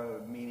all-weather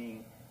road,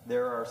 meaning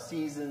there are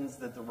seasons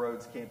that the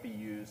roads can't be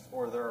used,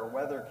 or there are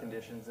weather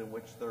conditions in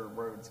which their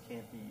roads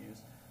can't be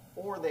used,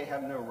 or they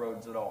have no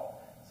roads at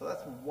all. So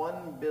that's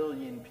 1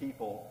 billion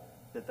people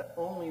that the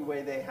only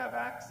way they have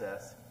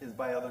access is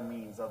by other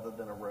means other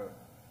than a road.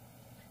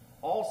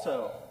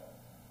 Also,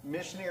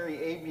 missionary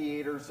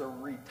aviators are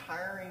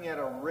retiring at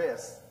a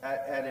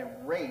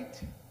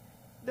rate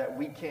that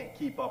we can't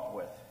keep up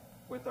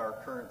with our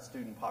current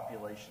student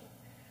population.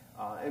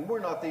 And we're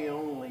not the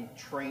only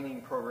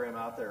training program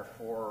out there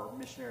for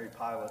missionary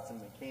pilots and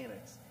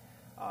mechanics.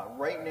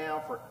 Right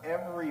now, for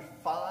every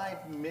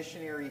 5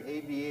 missionary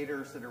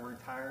aviators that are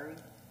retiring,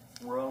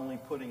 we're only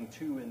putting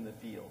 2 in the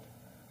field.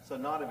 So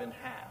not even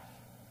half.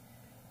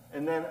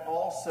 And then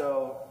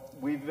also,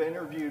 we've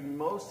interviewed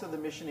most of the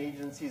mission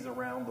agencies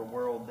around the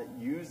world that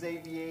use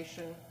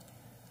aviation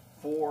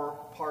for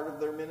part of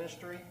their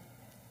ministry,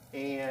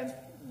 and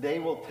they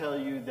will tell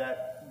you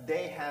that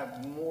they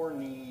have more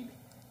need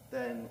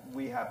than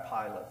we have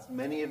pilots.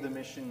 Many of the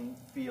mission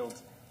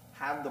fields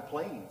have the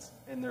planes,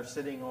 and they're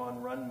sitting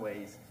on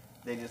runways.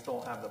 They just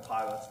don't have the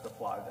pilots to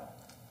fly them.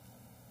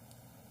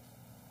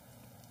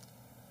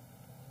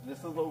 This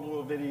is a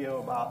little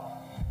video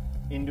about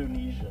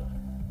Indonesia.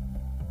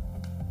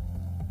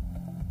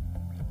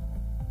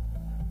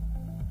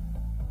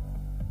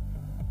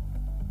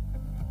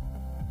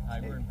 Hi,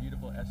 we're in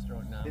beautiful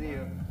Estro now.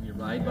 Video. We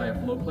ride by a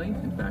float plane.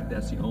 In fact,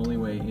 that's the only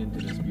way into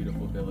this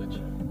beautiful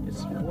village.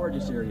 It's a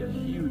gorgeous area,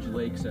 huge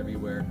lakes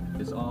everywhere.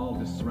 It's all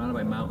just surrounded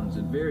by mountains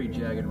and very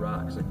jagged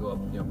rocks that go up,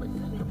 like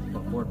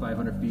about 400 or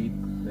 500 feet,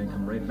 then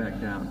come right back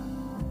down.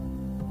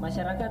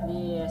 Masyarakat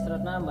di Estro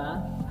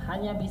Namba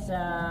hanya bisa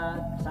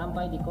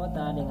sampai di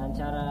kota dengan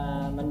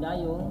cara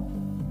mendayung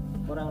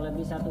kurang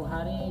lebih 1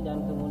 hari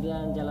dan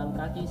kemudian jalan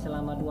kaki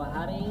selama 2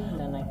 hari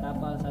dan naik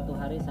kapal 1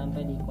 hari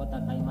sampai di kota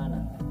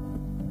Kaimana.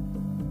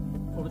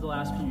 Over the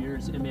last few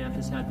years, MAF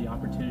has had the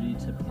opportunity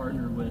to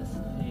partner with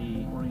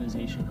an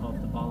organization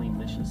called the Bali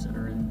Mission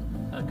Center. And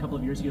a couple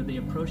of years ago, they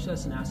approached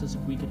us and asked us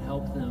if we could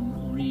help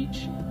them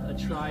reach a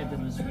tribe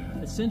that was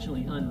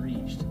essentially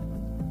unreached.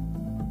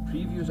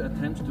 Previous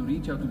attempts to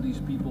reach out to these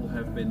people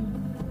have been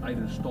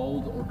either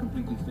stalled or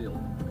completely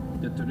failed.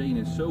 The terrain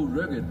is so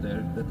rugged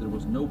there that there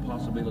was no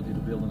possibility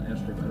to build an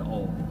airstrip at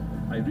all.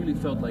 I really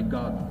felt like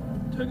God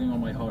tugging on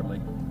my heart,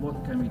 like,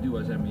 what can we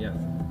do as MAF?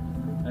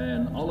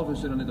 And all of a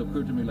sudden it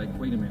occurred to me, like,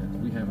 wait a minute,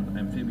 we have an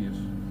amphibious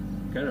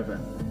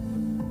caravan.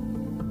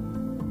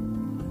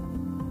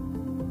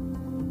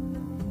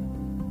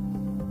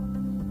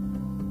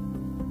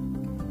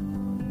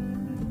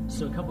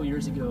 So a couple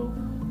years ago,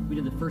 we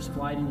did the first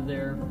flight into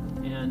there,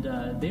 and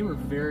they were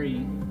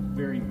very,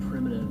 very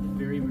primitive,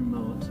 very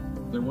remote.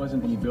 There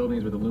wasn't any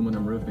buildings with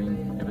aluminum roofing.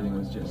 Everything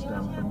was just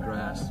from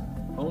grass.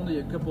 Only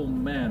a couple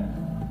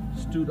men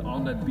stood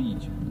on that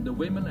beach. The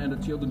women and the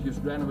children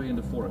just ran away in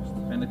the forest,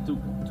 and it took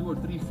 2 or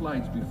 3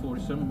 flights before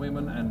some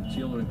women and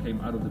children came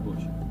out of the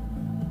bush.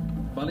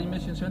 Bali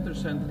Mission Center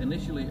sent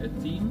initially a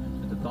team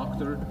with a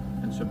doctor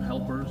and some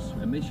helpers,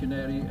 a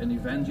missionary, an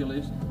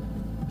evangelist.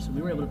 So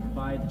we were able to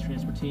provide the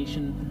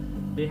transportation.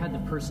 They had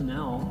the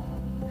personnel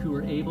who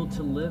were able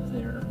to live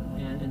there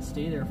and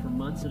stay there for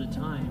months at a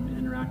time and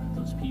interact with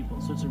those people.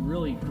 So it's a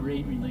really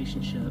great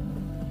relationship.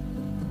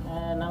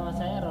 Nama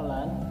saya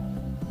Roland.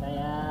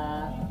 Saya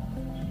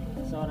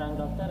seorang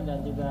dokter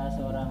dan juga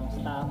seorang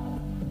staf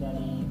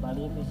dari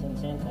Bali Mission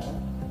Center.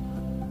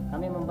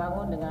 Kami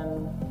membangun dengan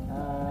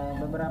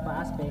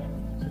beberapa aspek,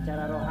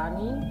 secara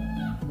rohani,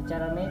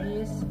 secara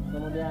medis,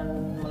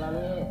 kemudian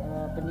melalui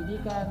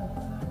pendidikan.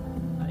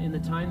 In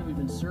the time that we've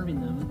been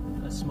serving them,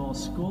 a small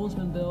school has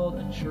been built,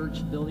 a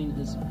church building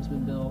has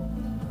been built.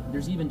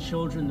 There's even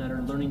children that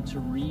are learning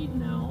to read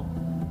now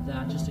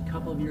that just a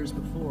couple of years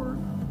before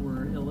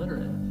were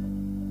illiterate.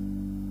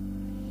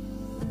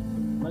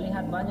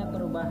 Melihat banyak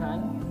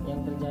perubahan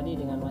yang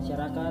terjadi dengan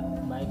masyarakat,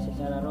 baik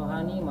secara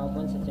rohani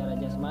maupun secara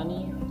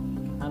jasmani,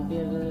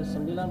 hampir 90%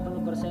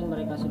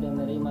 mereka sudah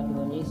menerima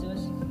Tuhan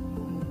Yesus,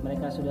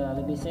 mereka sudah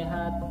lebih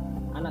sehat,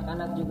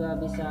 anak-anak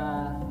juga bisa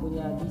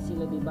punya gizi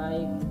lebih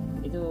baik.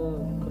 Itu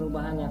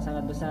perubahan yang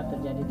sangat besar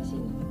terjadi di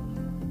sini.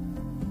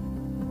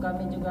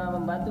 Kami juga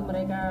membantu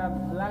mereka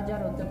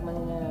belajar untuk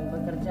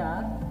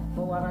bekerja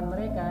keuangan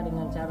mereka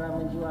dengan cara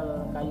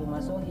menjual kayu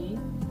masohi,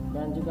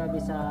 dan juga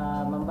bisa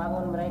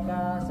membangun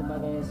mereka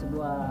sebagai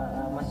sebuah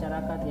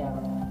masyarakat yang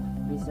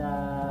bisa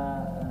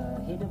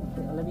hidup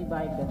lebih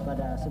baik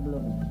daripada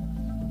sebelumnya.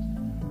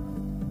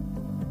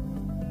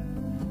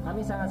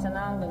 Kami sangat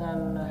senang dengan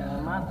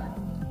MAF,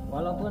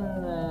 walaupun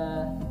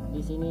di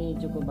sini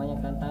cukup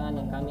banyak tantangan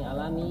yang kami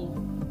alami.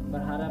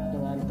 Berharap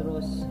dengan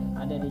terus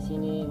ada di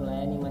sini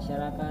melayani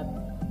masyarakat,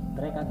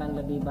 mereka akan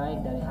lebih baik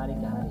dari hari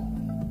ke hari.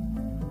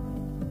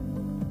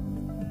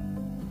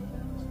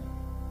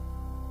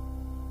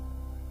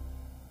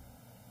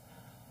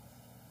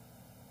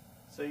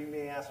 So you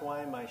may ask,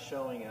 why am I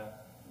showing a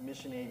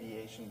Mission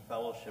Aviation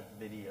Fellowship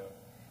video?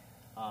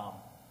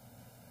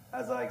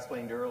 As I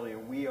explained earlier,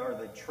 we are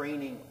the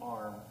training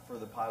arm for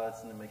the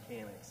pilots and the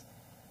mechanics.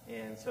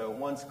 And so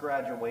once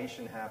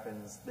graduation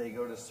happens, they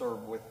go to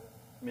serve with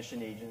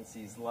mission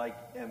agencies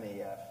like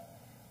MAF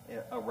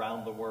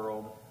around the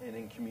world and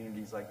in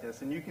communities like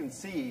this. And you can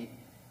see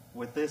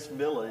with this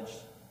village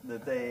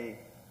that they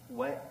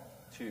went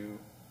to,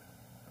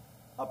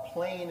 a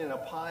plane and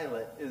a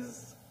pilot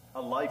is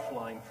a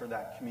lifeline for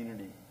that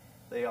community.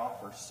 They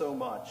offer so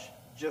much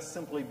just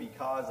simply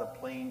because a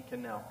plane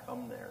can now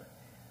come there.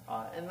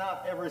 And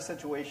not every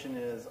situation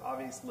is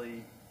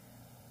obviously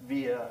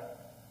via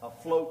a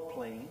float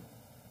plane.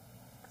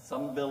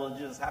 Some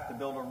villages have to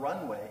build a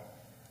runway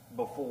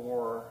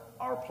before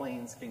our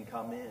planes can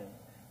come in.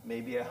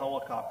 Maybe a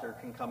helicopter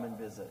can come and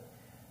visit.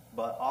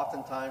 But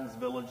oftentimes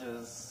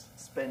villages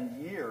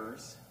spend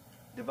years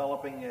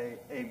developing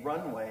a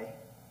runway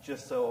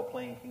just so a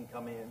plane can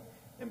come in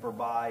and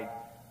provide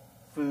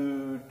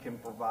food, can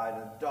provide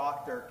a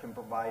doctor, can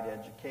provide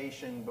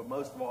education, but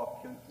most of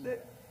all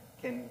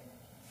can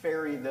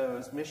ferry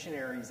those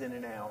missionaries in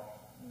and out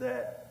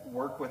that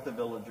work with the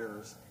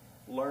villagers,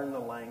 learn the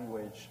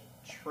language,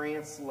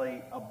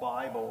 translate a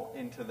Bible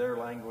into their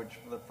language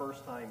for the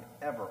first time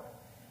ever.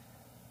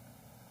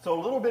 So a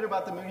little bit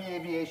about the Moody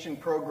Aviation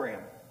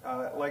program.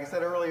 Like I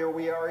said earlier,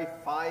 we are a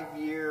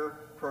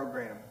 5-year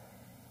program.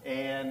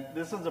 And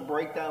this is a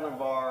breakdown of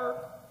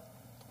our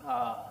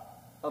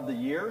of the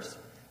years.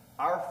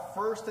 Our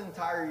first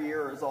entire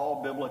year is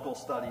all biblical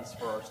studies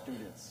for our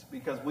students,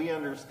 because we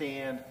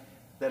understand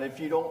that if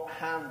you don't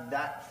have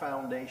that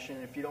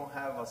foundation, if you don't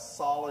have a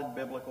solid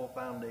biblical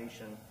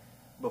foundation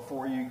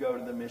before you go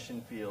to the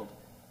mission field,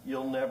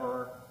 you'll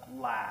never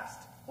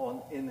last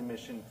in the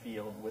mission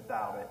field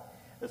without it,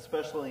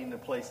 especially in the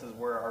places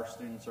where our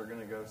students are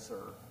going to go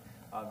serve,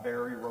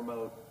 very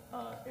remote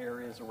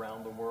areas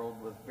around the world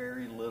with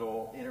very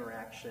little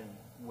interaction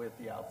with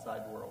the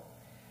outside world.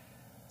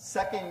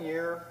 Second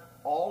year,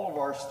 all of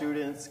our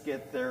students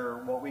get their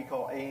what we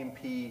call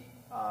A&P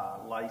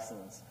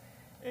license,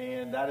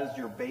 and that is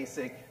your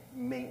basic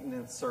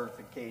maintenance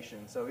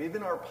certification. So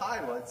even our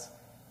pilots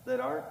that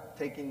aren't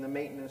taking the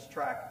maintenance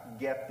track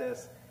get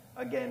this,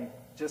 again,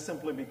 just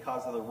simply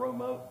because of the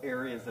remote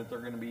areas that they're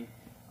going to be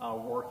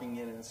working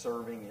in and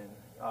serving in.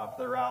 If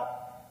they're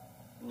out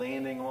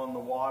landing on the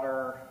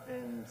water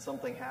and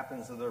something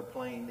happens to their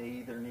plane, they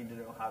either need to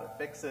know how to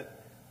fix it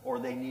or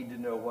they need to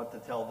know what to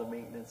tell the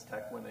maintenance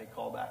tech when they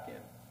call back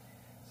in.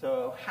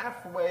 So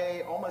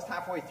almost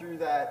halfway through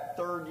that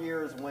third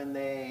year is when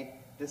they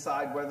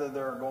decide whether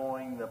they're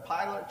going the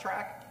pilot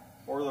track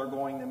or they're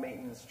going the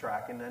maintenance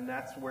track, and then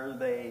that's where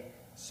they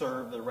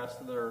serve the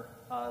rest of their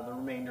the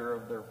remainder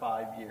of their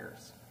 5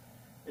 years.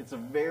 It's a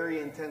very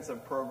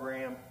intensive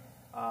program.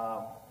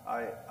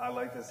 I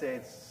like to say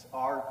it's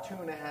our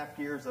 2.5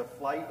 years of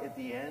flight at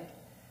the end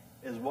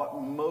is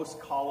what most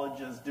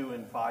colleges do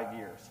in 5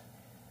 years.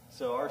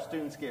 So our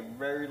students get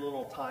very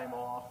little time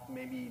off,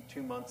 maybe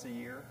 2 months a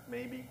year,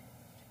 maybe,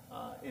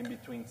 in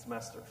between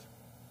semesters.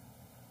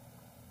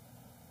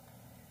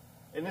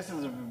 And this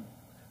is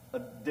a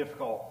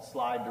difficult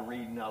slide to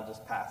read, and I'll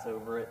just pass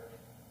over it.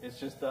 It's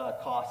just a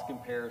cost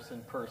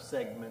comparison per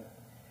segment.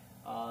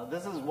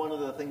 This is one of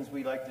the things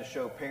we like to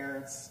show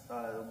parents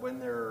when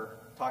they're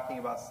talking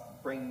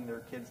about bringing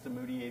their kids to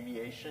Moody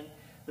Aviation.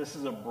 This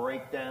is a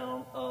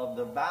breakdown of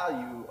the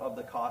value of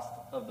the cost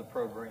of the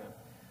program.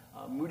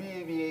 Moody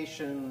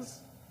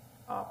Aviation's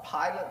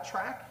pilot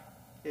track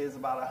is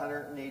about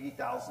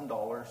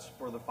 $180,000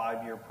 for the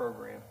 5-year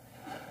program,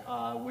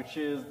 which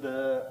is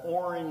the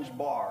orange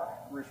bar,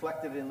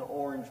 reflected in the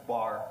orange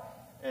bar.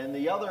 And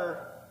the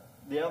other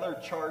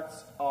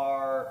charts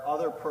are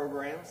other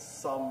programs,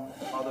 some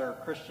other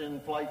Christian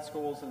flight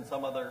schools and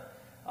some other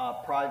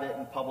private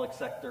and public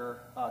sector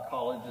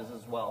colleges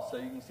as well. So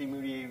you can see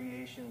Moody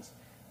Aviation's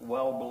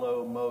well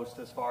below most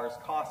as far as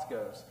cost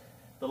goes.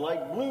 The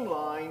light blue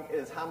line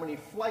is how many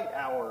flight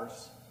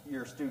hours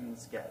your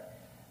students get.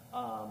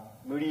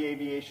 Moody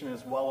Aviation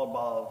is well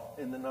above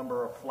in the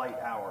number of flight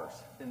hours.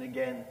 And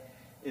again,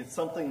 it's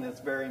something that's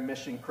very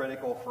mission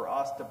critical for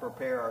us to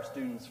prepare our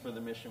students for the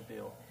mission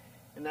field.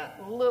 And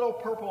that little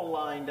purple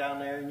line down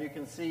there, and you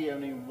can see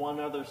only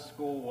one other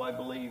school, I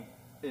believe,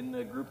 in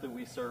the group that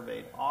we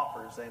surveyed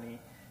offers any,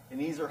 and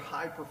these are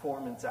high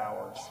performance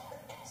hours.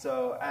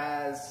 So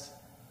as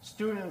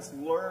students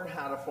learn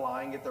how to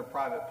fly and get their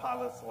private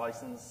pilot's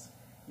license,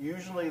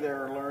 usually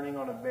they're learning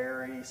on a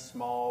very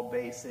small,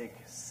 basic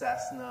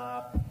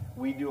Cessna.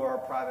 We do our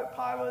private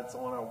pilots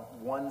on a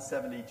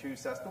 172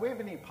 Cessna. Do we have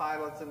any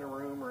pilots in the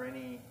room or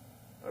any?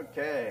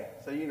 Okay,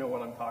 so you know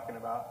what I'm talking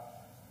about.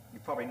 You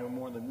probably know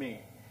more than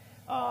me.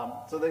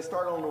 So they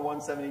start on the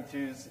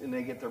 172s and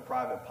they get their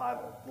private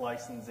pilot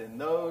license in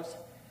those.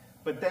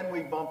 But then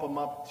we bump them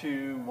up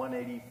to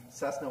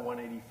Cessna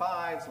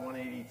 185s,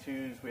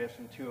 182s. We have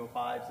some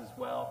 205s as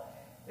well.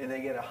 And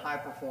they get a high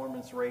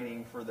performance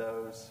rating for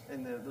those.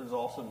 And there's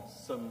also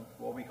some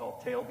what we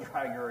call tail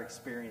dragger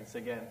experience.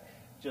 Again,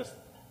 just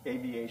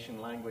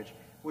aviation language,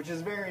 which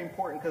is very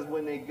important because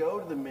when they go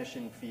to the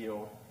mission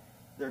field,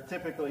 they're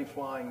typically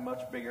flying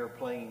much bigger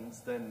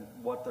planes than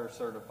what they're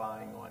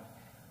certifying on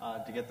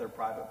to get their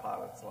private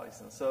pilot's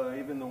license. So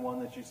even the one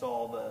that you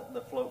saw,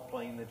 the float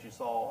plane that you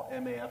saw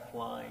MAF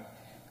flying,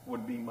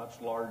 would be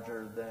much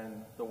larger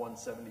than the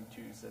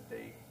 172s that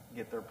they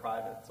get their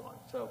privates on.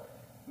 So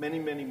many,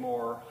 many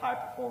more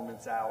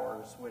high-performance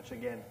hours, which,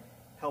 again,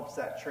 helps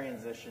that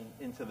transition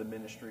into the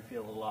ministry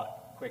field a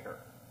lot quicker.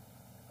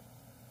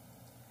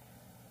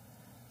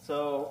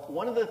 So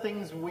one of the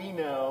things we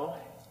know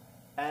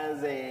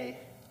as a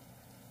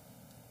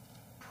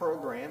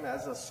program,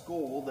 as a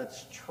school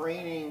that's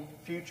training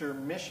future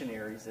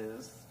missionaries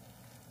is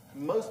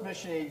most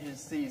mission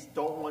agencies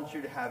don't want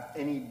you to have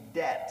any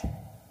debt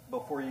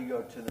before you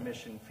go to the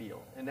mission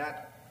field. And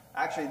that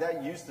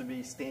used to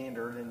be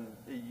standard, and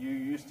you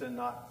used to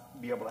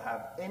not be able to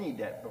have any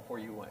debt before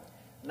you went.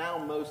 Now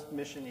most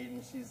mission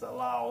agencies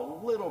allow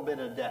a little bit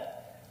of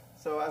debt.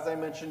 So as I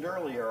mentioned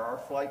earlier, our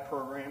flight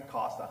program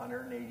costs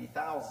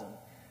 $180,000.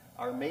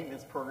 Our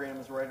maintenance program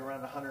is right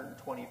around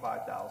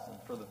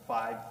 $125,000 for the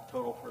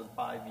total for the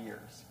 5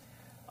 years.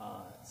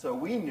 So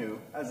we knew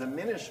as a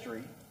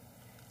ministry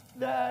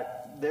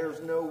that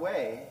there's no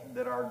way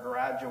that our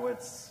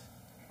graduates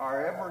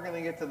are ever going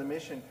to get to the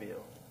mission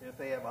field if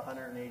they have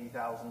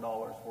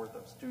 $180,000 worth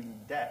of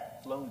student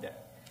debt, loan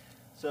debt.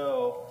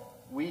 So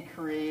we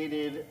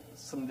created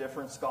some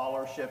different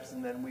scholarships,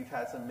 and then we've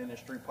had some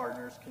ministry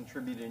partners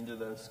contribute into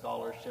those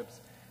scholarships.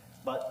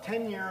 But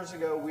 10 years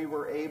ago, we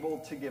were able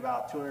to give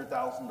out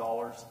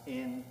 $200,000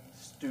 in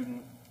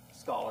student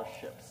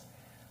scholarships.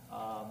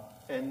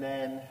 And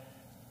then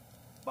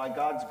by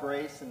God's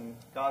grace and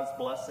God's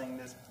blessing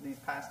these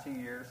past 2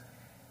 years,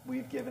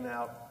 we've given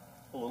out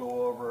a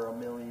little over $1.25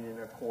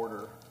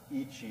 million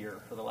each year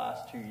for the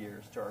last 2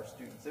 years to our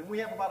students. And we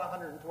have about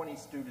 120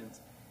 students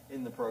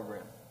in the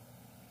program.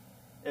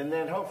 And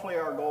then hopefully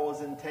our goal is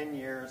in 10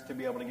 years to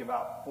be able to give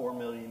out $4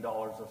 million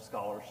of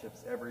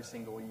scholarships every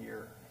single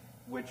year,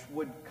 which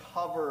would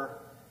cover,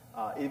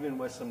 even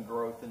with some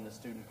growth in the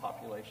student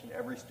population,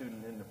 every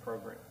student in the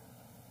program.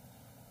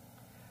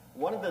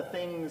 One of the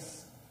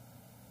things,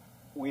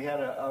 we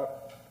have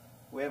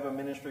a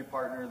ministry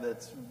partner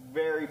that's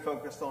very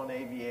focused on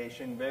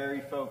aviation, very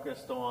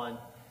focused on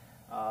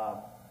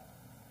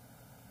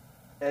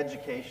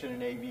education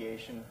and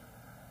aviation,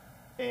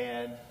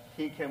 and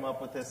he came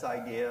up with this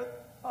idea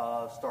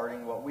of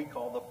starting what we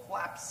call the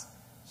FLAPS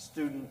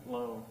student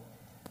loan.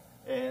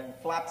 And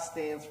FLAPS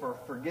stands for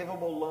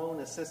Forgivable Loan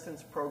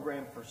Assistance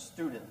Program for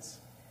Students.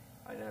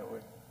 I know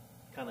we're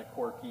kind of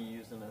quirky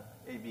using an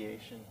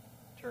aviation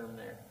term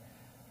there.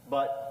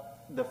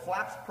 But the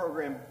FLAPS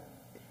program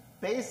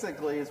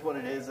basically is what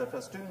it is. If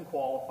a student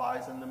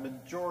qualifies, and the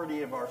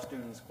majority of our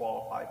students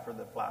qualify for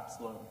the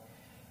FLAPS loan,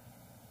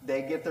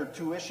 they get their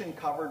tuition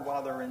covered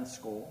while they're in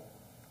school.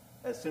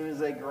 As soon as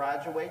they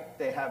graduate,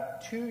 they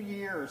have 2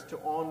 years to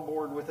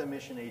onboard with a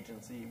mission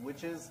agency,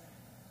 which is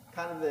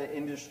kind of the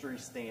industry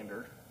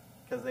standard,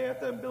 because they have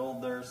to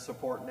build their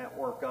support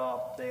network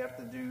up. They have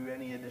to do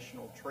any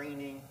additional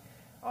training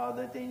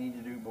that they need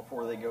to do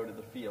before they go to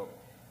the field.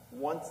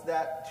 Once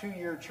that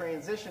 2-year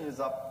transition is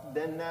up,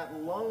 then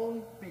that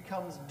loan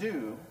becomes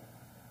due,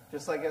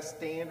 just like a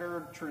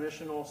standard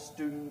traditional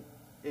student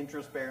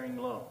interest-bearing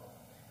loan.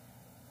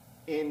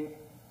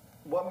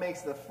 What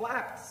makes the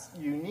FLAPS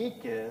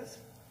unique is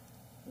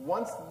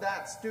once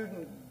that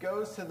student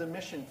goes to the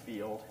mission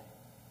field,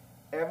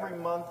 every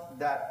month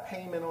that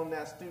payment on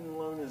that student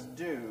loan is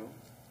due.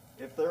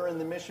 If they're in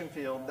the mission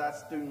field, that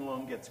student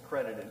loan gets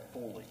credited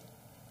fully.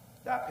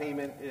 That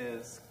payment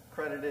is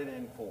credited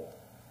in full.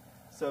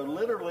 So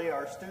literally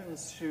our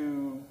students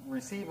who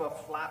receive a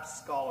FLAPS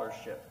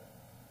scholarship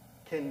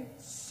can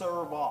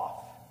serve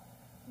off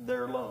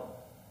their loan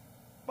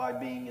by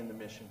being in the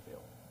mission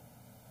field.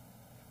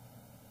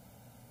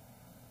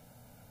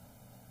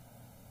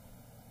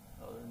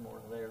 Oh, there's more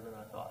there than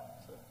I thought.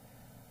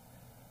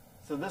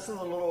 So this is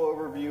a little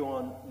overview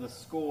on the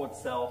school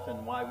itself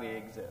and why we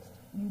exist.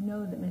 You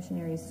know that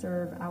missionaries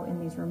serve out in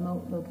these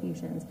remote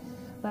locations,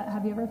 but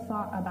have you ever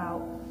thought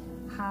about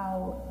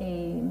how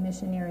a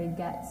missionary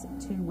gets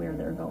to where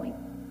they're going?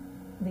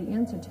 The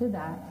answer to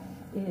that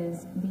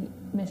is the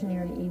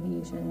missionary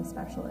aviation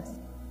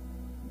specialist.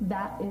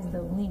 That is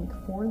the link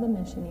for the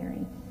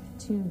missionary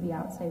to the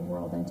outside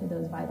world and to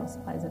those vital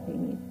supplies that they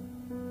need.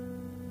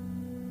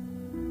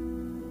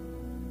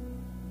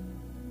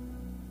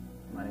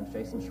 My name is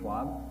Jason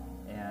Schwab,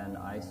 and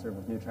I serve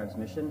with New Tribes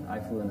Mission. I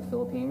flew in the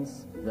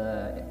Philippines.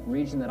 The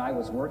region that I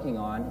was working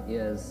on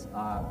is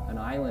an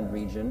island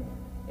region,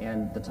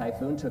 and the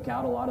typhoon took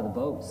out a lot of the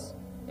boats.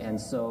 And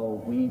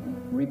so we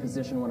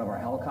repositioned one of our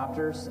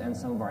helicopters and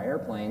some of our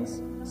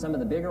airplanes. Some of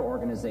the bigger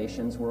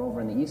organizations were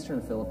over in the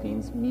eastern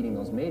Philippines meeting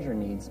those major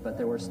needs, but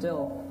there were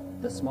still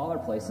the smaller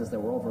places that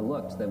were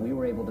overlooked, that we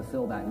were able to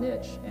fill that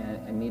niche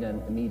and meet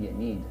an immediate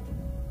need.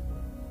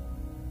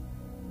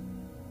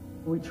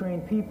 We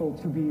train people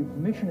to be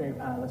missionary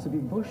pilots, to be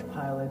bush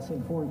pilots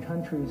in foreign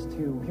countries,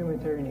 to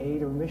humanitarian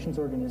aid or missions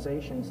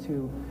organizations,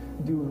 to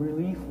do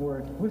relief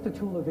work with the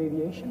tool of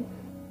aviation.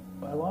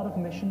 A lot of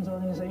missions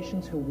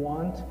organizations who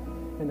want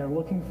and are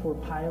looking for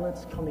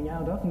pilots coming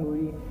out of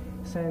Moody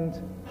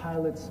send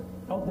pilots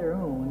of their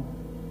own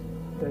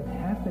that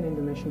have been in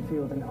the mission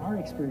field and are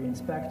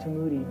experienced back to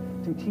Moody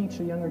to teach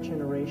the younger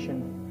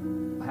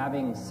generation.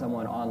 Having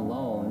someone on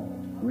loan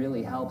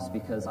really helps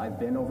because I've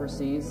been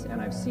overseas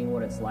and I've seen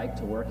what it's like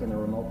to work in the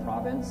remote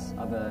province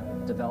of a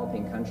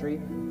developing country.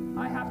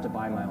 I have to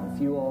buy my own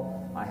fuel,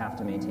 I have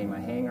to maintain my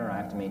hangar, I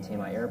have to maintain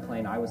my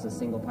airplane. I was a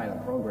single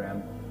pilot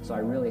program, so I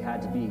really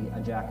had to be a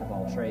jack of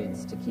all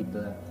trades to keep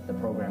the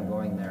program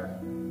going there.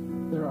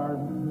 There are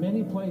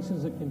many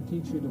places that can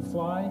teach you to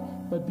fly,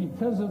 but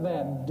because of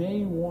that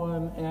day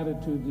one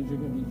attitude that you're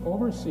going to be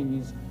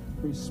overseas,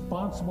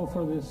 responsible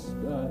for this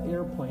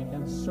airplane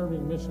and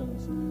serving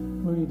missions,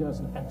 Moody does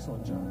an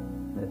excellent job.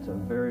 It's a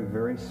very,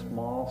 very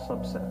small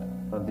subset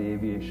of the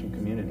aviation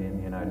community in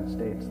the United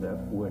States that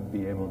would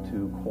be able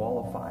to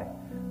qualify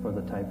for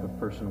the type of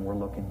person we're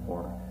looking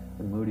for.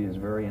 And Moody is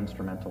very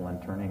instrumental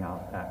in turning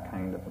out that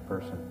kind of a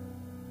person.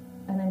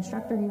 An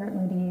instructor here at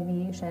Moody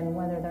Aviation,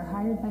 whether they're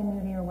hired by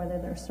Moody or whether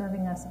they're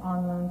serving us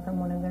on loan from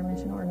one of their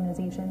mission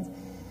organizations,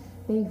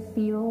 they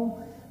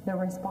feel the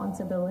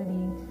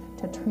responsibility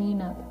to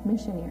train up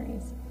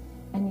missionaries.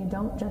 And you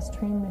don't just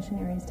train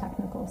missionaries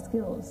technical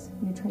skills,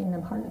 you train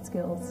them heart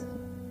skills.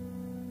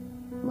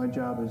 My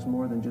job is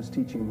more than just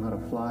teaching them how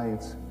to fly,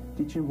 it's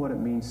teaching what it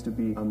means to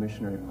be a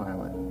missionary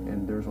pilot.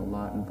 And there's a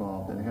lot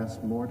involved, and it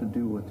has more to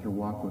do with your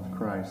walk with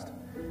Christ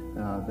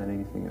than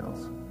anything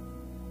else.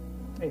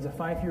 It's a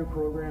 5-year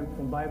program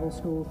from Bible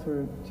school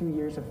through 2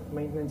 years of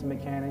maintenance and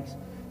mechanics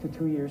to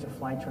 2 years of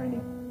flight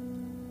training.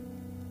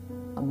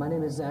 My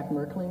name is Zach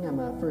Merkling. I'm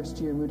a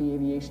first-year Moody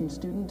Aviation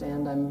student,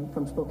 and I'm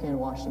from Spokane,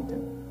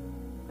 Washington.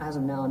 As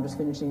of now, I'm just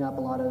finishing up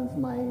a lot of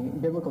my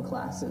biblical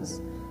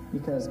classes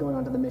because going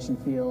onto the mission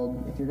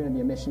field, if you're going to be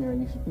a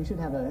missionary, you should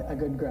have a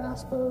good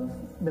grasp of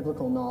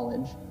biblical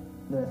knowledge.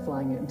 The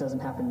flying it doesn't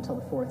happen until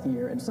the 4th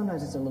year, and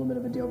sometimes it's a little bit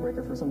of a deal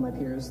breaker for some of my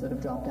peers that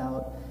have dropped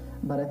out.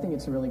 But I think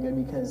it's really good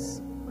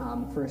because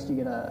first you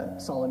get a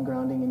solid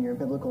grounding in your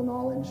biblical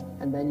knowledge,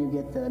 and then you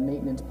get the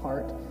maintenance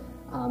part.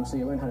 So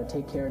you learn how to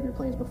take care of your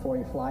planes before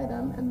you fly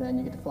them, and then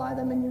you get to fly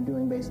them, and you're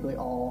doing basically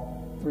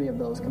all 3 of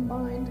those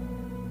combined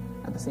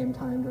at the same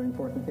time during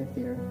 4th and 5th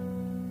year.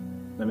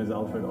 My name is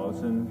Alfred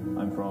Olsen.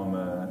 I'm from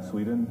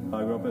Sweden.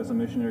 I grew up as a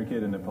missionary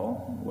kid in Nepal,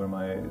 where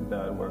my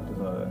dad worked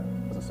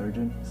as a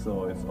surgeon,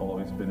 so it's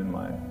always been in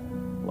my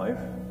life.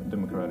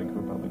 Democratic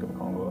Republic of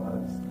Congo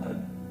has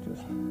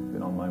just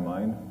been on my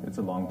mind. It's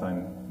a long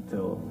time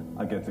till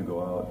I get to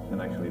go out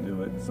and actually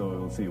do it, so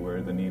we'll see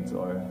where the needs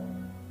are.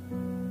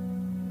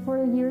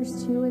 For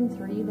years 2 and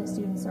 3, the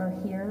students are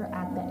here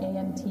at the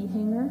AMT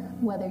hangar.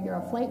 Whether you're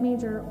a flight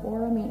major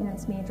or a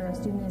maintenance major, a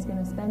student is going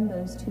to spend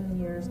those 2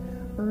 years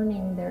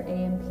earning their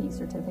AMP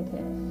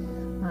certificate.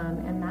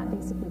 And that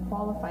basically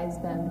qualifies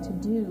them to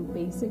do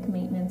basic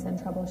maintenance and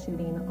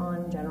troubleshooting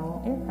on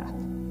general aircraft.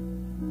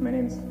 My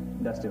name's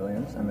Dusty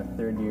Williams. I'm a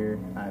 3rd-year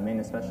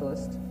maintenance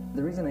specialist.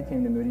 The reason I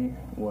came to Moody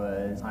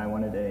was I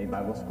wanted a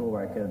Bible school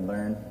where I could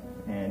learn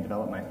and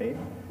develop my faith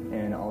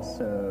and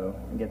also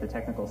get the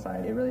technical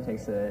side. It really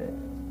takes a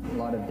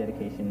lot of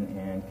dedication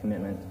and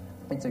commitment.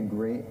 It's a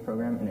great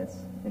program and it's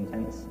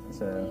intense,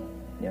 so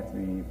you have to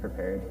be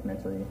prepared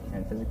mentally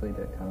and physically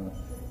to come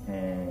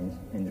and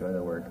enjoy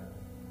the work.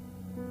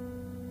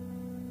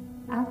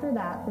 After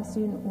that, the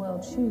student will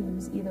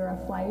choose either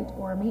a flight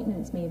or a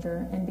maintenance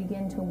major and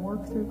begin to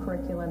work through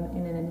curriculum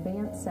in an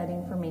advanced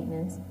setting for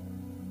maintenance.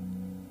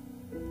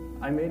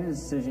 I made a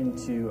decision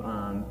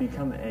to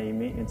become a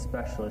maintenance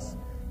specialist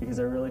because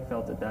I really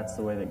felt that that's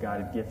the way that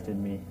God had gifted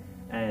me,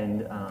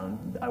 and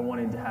I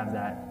wanted to have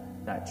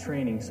that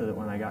training so that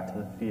when I got to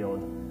the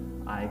field,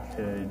 I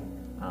could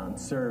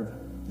serve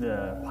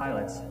the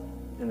pilots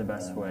in the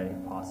best way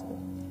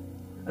possible.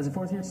 As a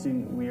 4th-year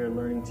student, we are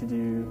learning to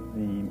do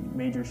the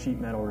major sheet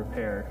metal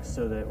repair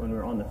so that when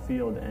we're on the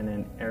field and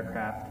an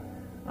aircraft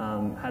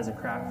has a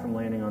crack from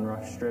landing on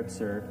rough strips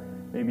or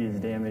maybe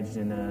is damaged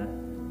in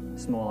a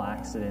small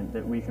accident,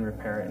 that we can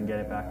repair it and get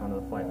it back onto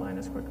the flight line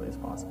as quickly as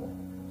possible.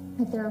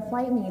 If they're a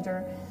flight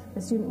major,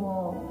 the student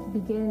will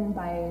begin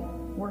by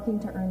working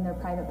to earn their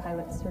private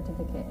pilot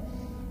certificate,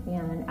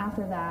 and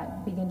after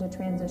that begin to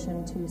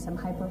transition to some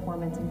high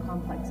performance and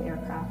complex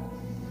aircraft,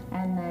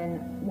 and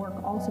then work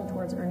also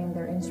towards earning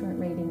their instrument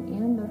rating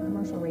and their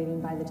commercial rating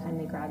by the time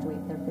they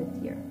graduate their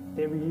 5th year.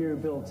 Every year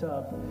builds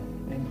up,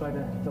 and by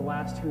the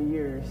last 2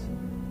 years,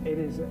 it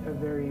is a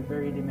very,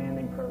 very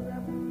demanding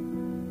program.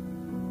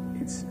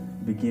 It's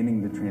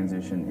beginning the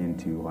transition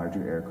into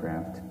larger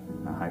aircraft,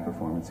 high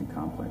performance and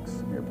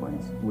complex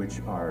airplanes,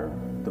 which are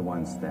the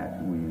ones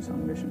that we use on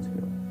the missions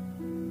field.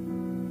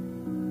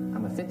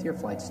 I'm a 5th-year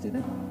flight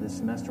student. This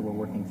semester we're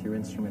working through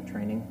instrument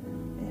training,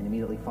 And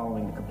immediately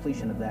following the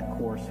completion of that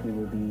course, we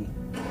will be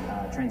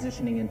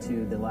transitioning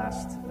into the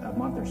last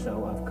month or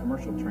so of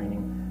commercial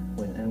training,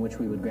 in which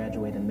we would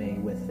graduate in May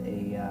with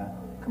a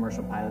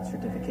commercial pilot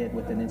certificate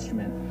with an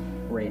instrument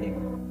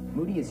rating.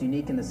 Moody is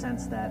unique in the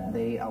sense that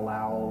they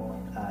allow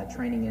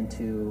training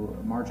into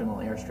marginal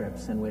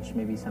airstrips in which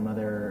maybe some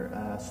other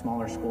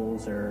smaller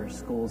schools or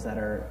schools that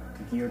are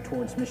geared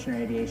towards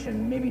missionary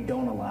aviation maybe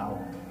don't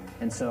allow.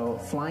 And so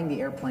flying the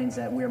airplanes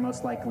that we are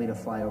most likely to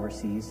fly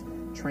overseas,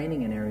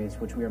 training in areas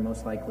which we are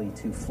most likely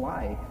to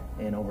fly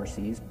in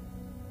overseas,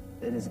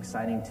 it is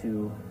exciting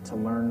to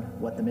learn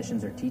what the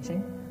missions are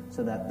teaching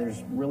so that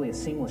there's really a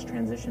seamless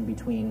transition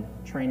between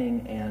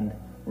training and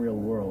real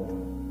world.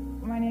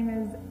 My name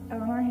is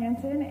Eleanor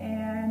Hansen,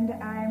 and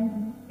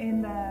I'm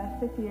in the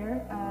 5th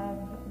year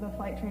of the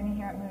flight training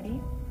here at Moody.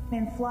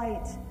 In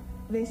flight,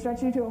 they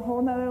stretch you to a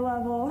whole nother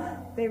level.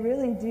 They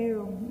really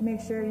do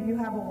make sure you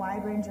have a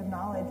wide range of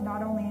knowledge,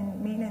 not only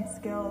in maintenance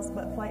skills,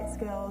 but flight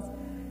skills.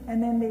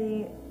 And then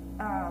they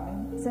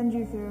send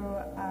you through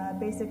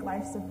basic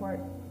life support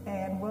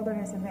and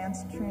wilderness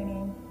advanced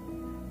training.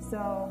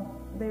 So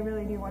they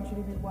really do want you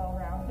to be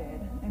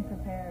well-rounded and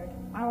prepared.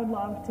 I would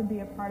love to be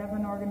a part of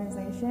an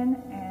organization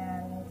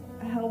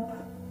and help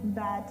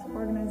that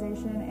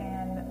organization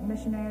and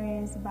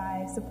missionaries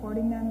by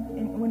supporting them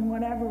in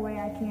whatever way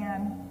I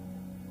can.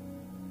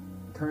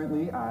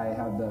 Currently, I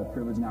have the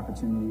privilege and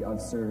opportunity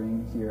of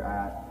serving here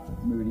at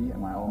Moody, at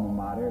my alma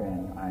mater,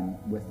 and I'm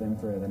with them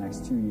for the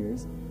next 2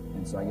 years.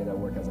 And so I get to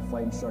work as a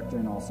flight instructor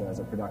and also as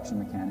a production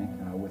mechanic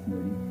with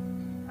Moody.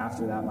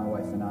 After that, my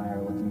wife and I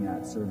are looking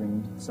at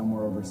serving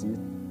somewhere overseas.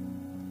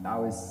 I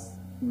was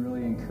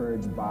really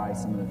encouraged by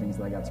some of the things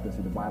that I got to go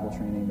through, the Bible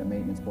training, the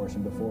maintenance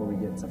portion before we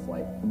get to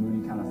flight.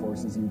 Moody kind of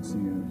forces you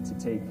to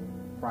take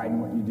pride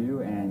in what you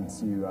do and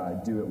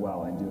to do it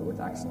well and do it with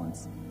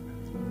excellence.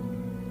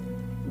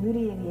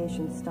 Moody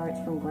Aviation starts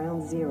from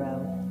ground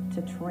zero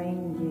to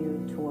train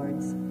you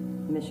towards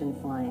mission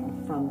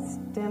flying. From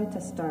stem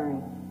to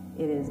stern,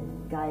 it is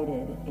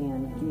guided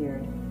and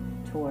geared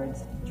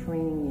towards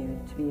training you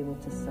to be able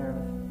to serve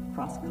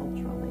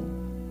cross-culturally.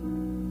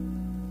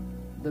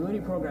 The Moody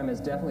program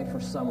is definitely for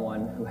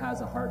someone who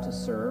has a heart to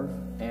serve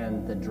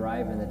and the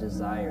drive and the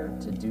desire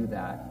to do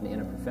that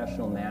in a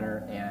professional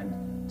manner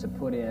and to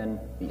put in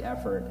the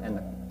effort and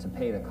to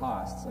pay the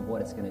costs of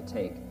what it's going to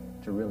take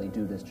to really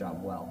do this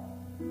job well.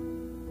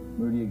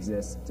 Moody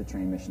exists to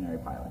train missionary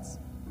pilots.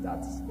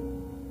 That's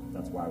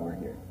why we're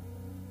here.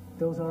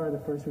 Those are the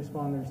first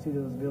responders to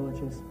those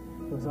villages.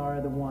 Those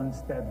are the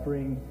ones that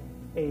bring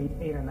aid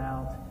in and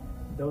out.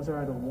 Those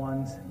are the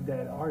ones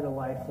that are the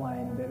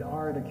lifeline, that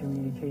are the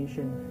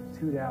communication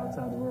to the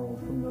outside world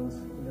from those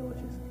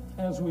villages.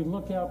 As we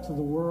look out to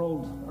the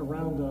world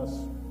around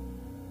us,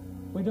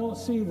 we don't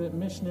see that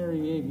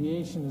missionary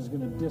aviation is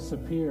going to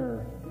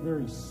disappear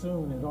very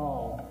soon at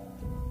all.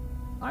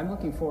 I'm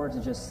looking forward to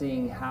just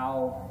seeing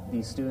how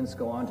these students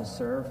go on to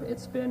serve.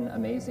 It's been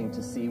amazing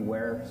to see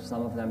where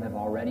some of them have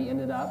already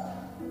ended up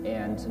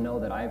and to know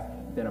that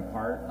I've been a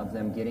part of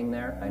them getting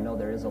there. I know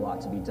there is a lot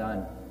to be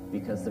done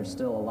because there's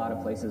still a lot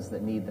of places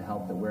that need the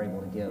help that we're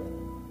able to give.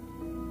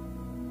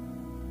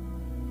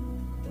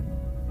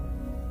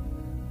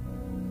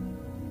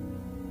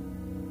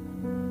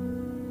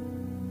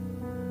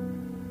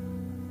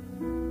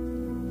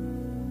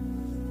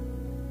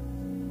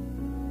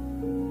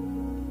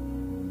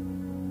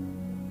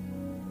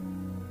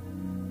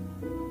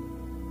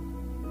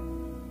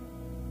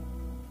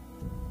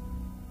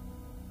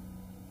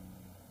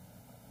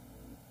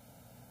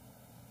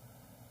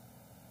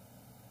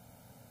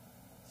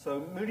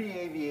 So Moody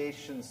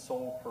Aviation's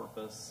sole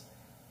purpose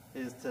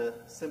is to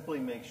simply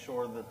make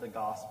sure that the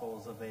gospel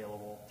is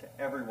available to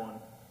everyone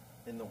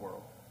in the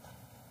world.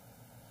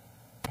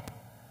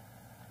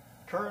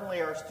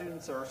 Currently, our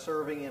students are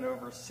serving in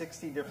over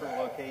 60 different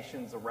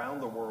locations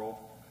around the world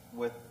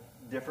with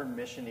different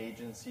mission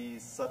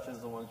agencies, such as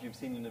the ones you've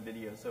seen in the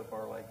video so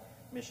far, like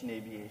Mission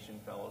Aviation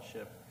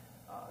Fellowship,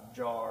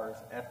 JARS,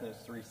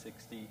 Ethnos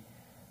 360.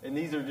 And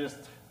these are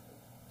just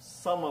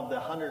some of the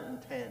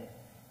 110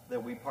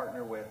 that we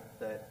partner with,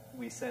 that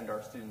we send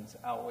our students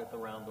out with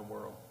around the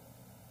world.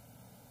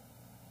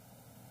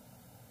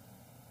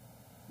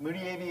 Moody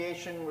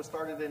Aviation was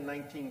started in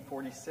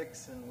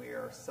 1946, and we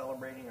are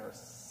celebrating our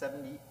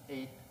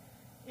 78th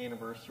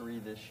anniversary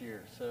this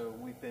year. So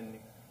we've been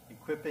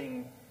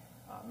equipping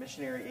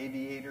missionary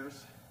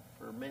aviators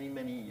for many,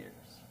 many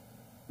years.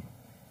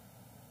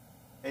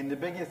 And the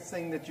biggest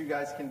thing that you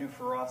guys can do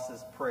for us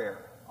is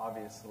prayer,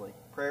 obviously.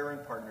 Prayer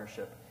and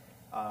partnership.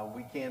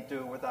 We can't do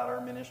it without our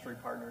ministry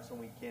partners, and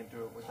we can't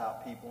do it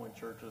without people in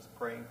churches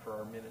praying for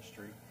our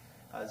ministry.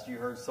 As you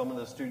heard some of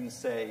the students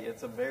say,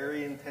 it's a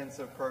very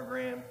intensive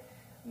program.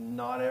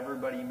 Not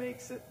everybody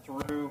makes it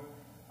through,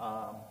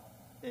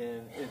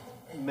 and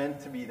it's meant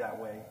to be that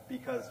way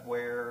because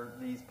where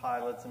these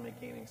pilots and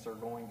mechanics are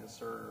going to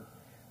serve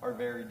are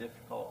very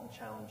difficult and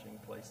challenging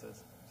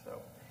places.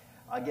 So,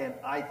 again,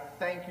 I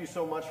thank you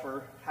so much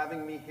for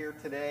having me here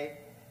today.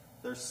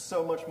 There's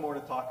so much more to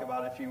talk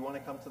about. If you want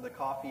to come to the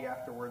coffee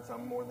afterwards,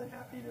 I'm more than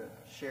happy to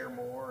share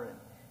more. And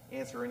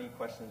answer any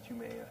questions you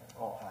may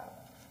all have.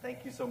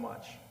 Thank you so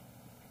much.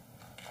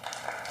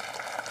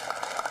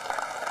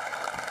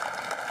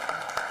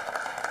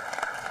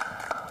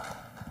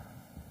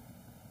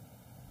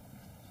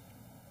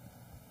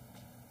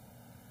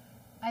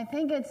 I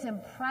think it's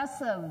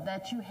impressive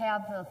that you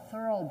have the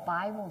thorough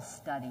Bible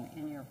study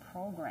in your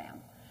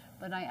program,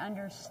 but I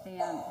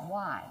understand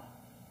why,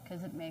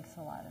 because it makes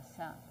a lot of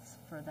sense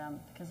for them,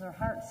 because their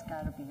heart's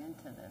got to be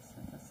into this.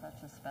 It's such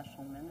a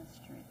special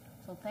ministry.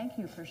 So thank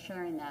you for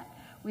sharing that.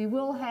 We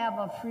will have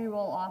a free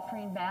will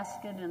offering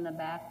basket in the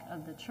back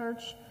of the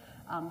church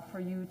for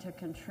you to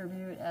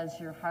contribute as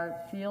your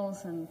heart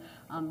feels and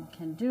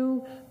can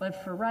do.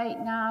 But for right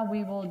now,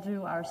 we will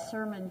do our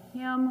sermon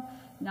hymn,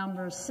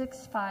 number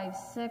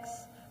 656,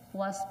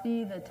 Blessed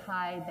Be the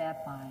Tie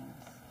That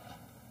Binds.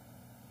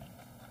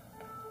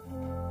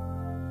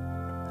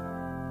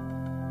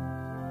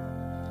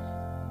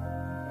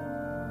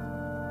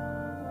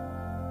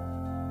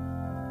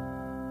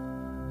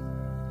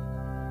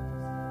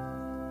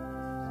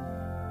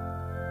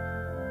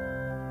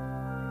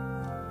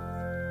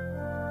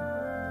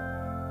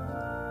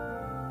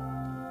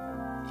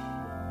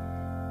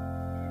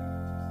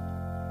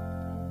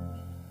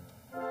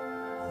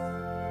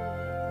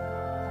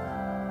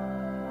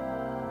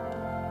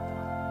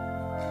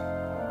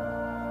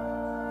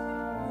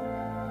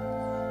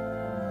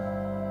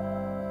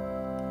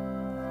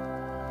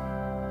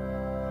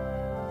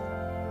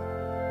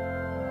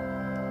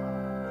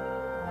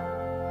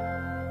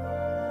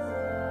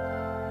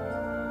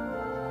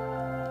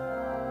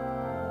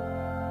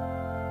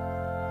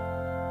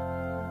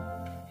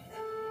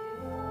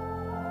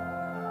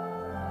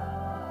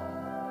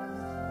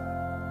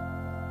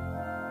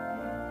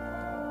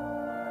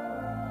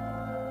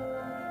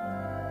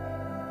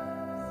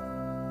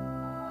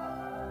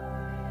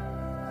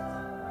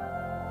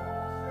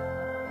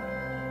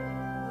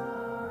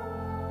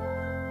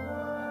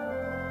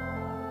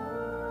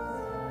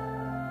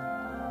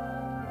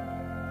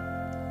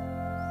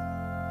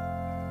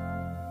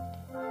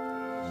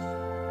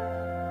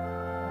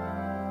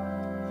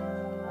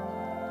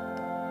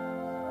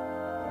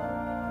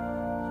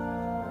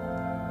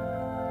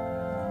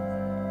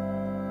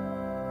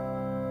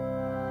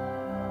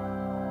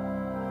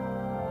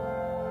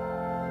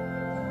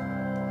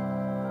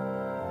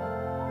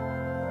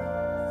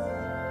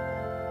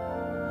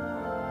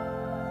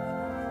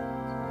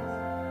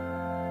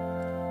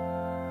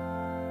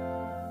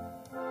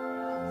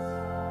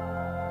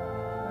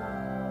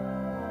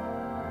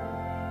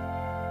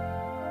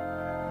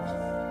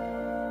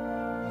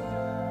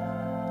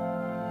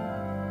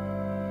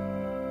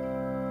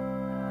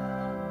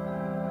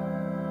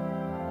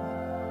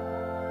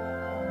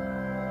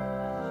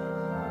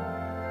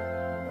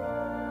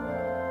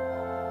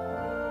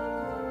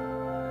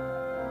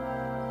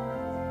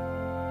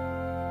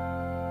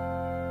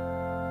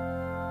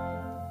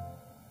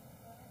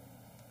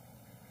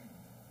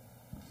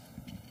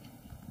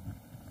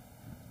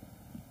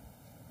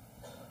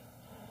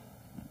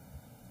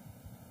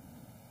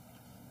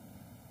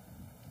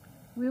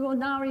 We will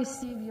now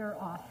receive your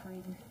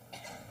offering.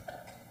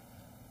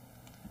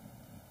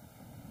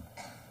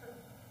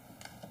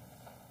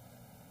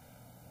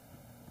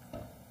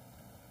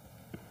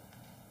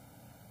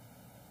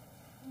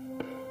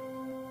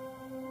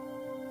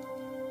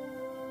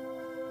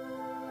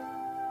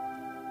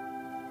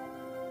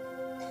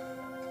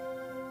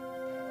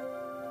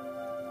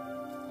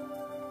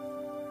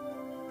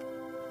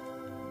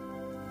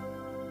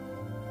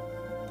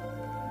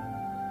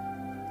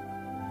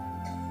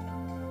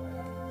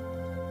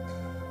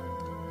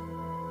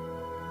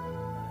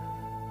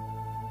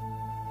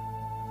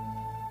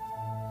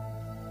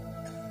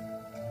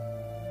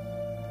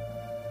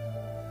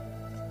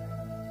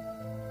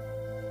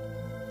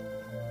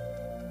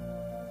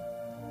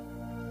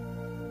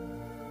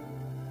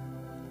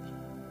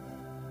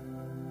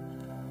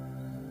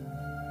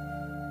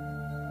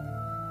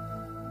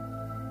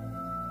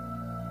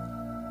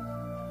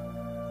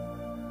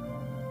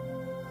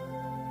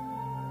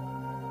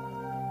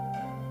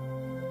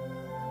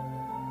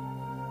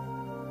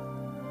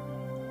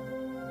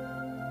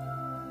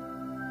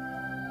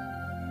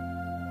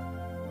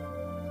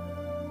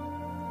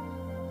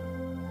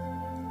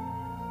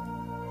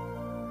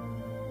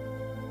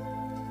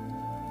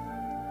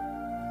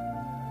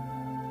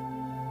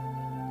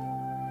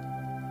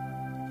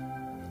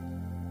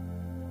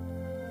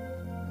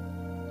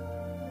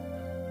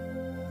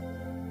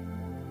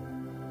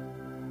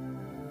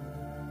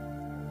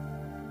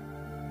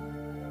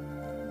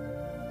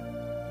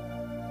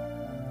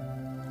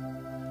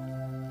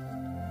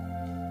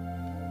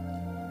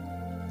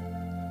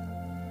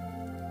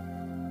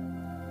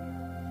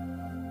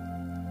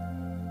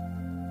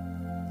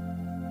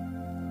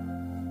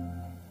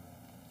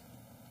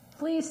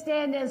 Please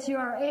stand as you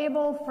are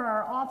able for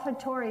our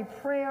offertory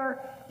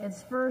prayer.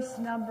 It's verse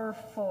number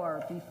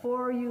 4.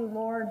 Before you,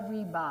 Lord,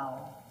 we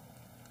bow.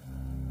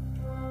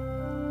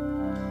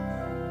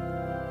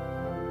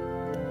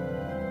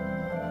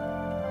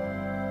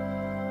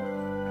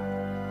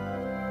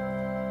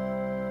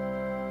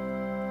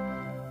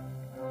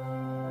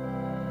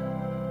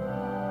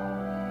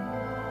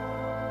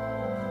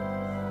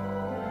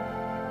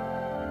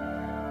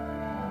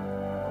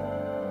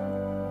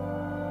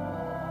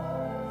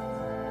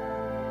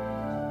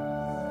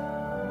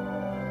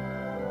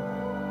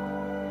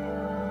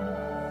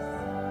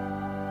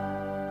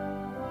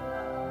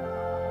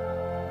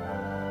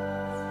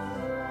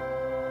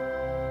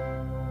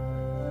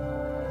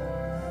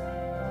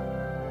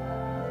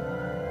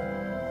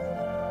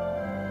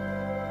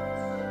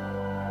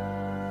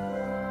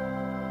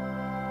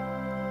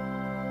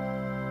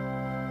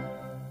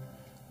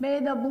 May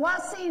the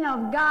blessing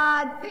of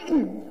God,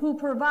 who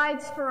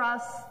provides for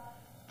us,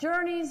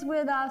 journeys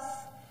with us,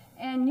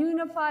 and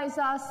unifies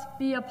us,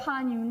 be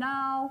upon you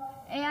now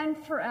and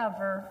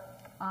forever.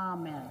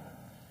 Amen.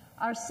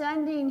 Our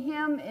sending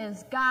hymn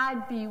is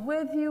God Be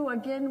With You.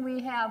 Again,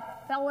 we have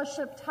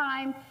fellowship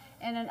time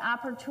and an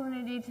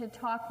opportunity to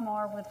talk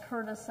more with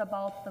Curtis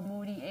about the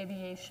Moody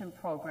Aviation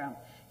Program.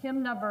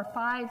 Hymn number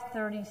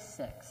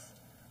 536.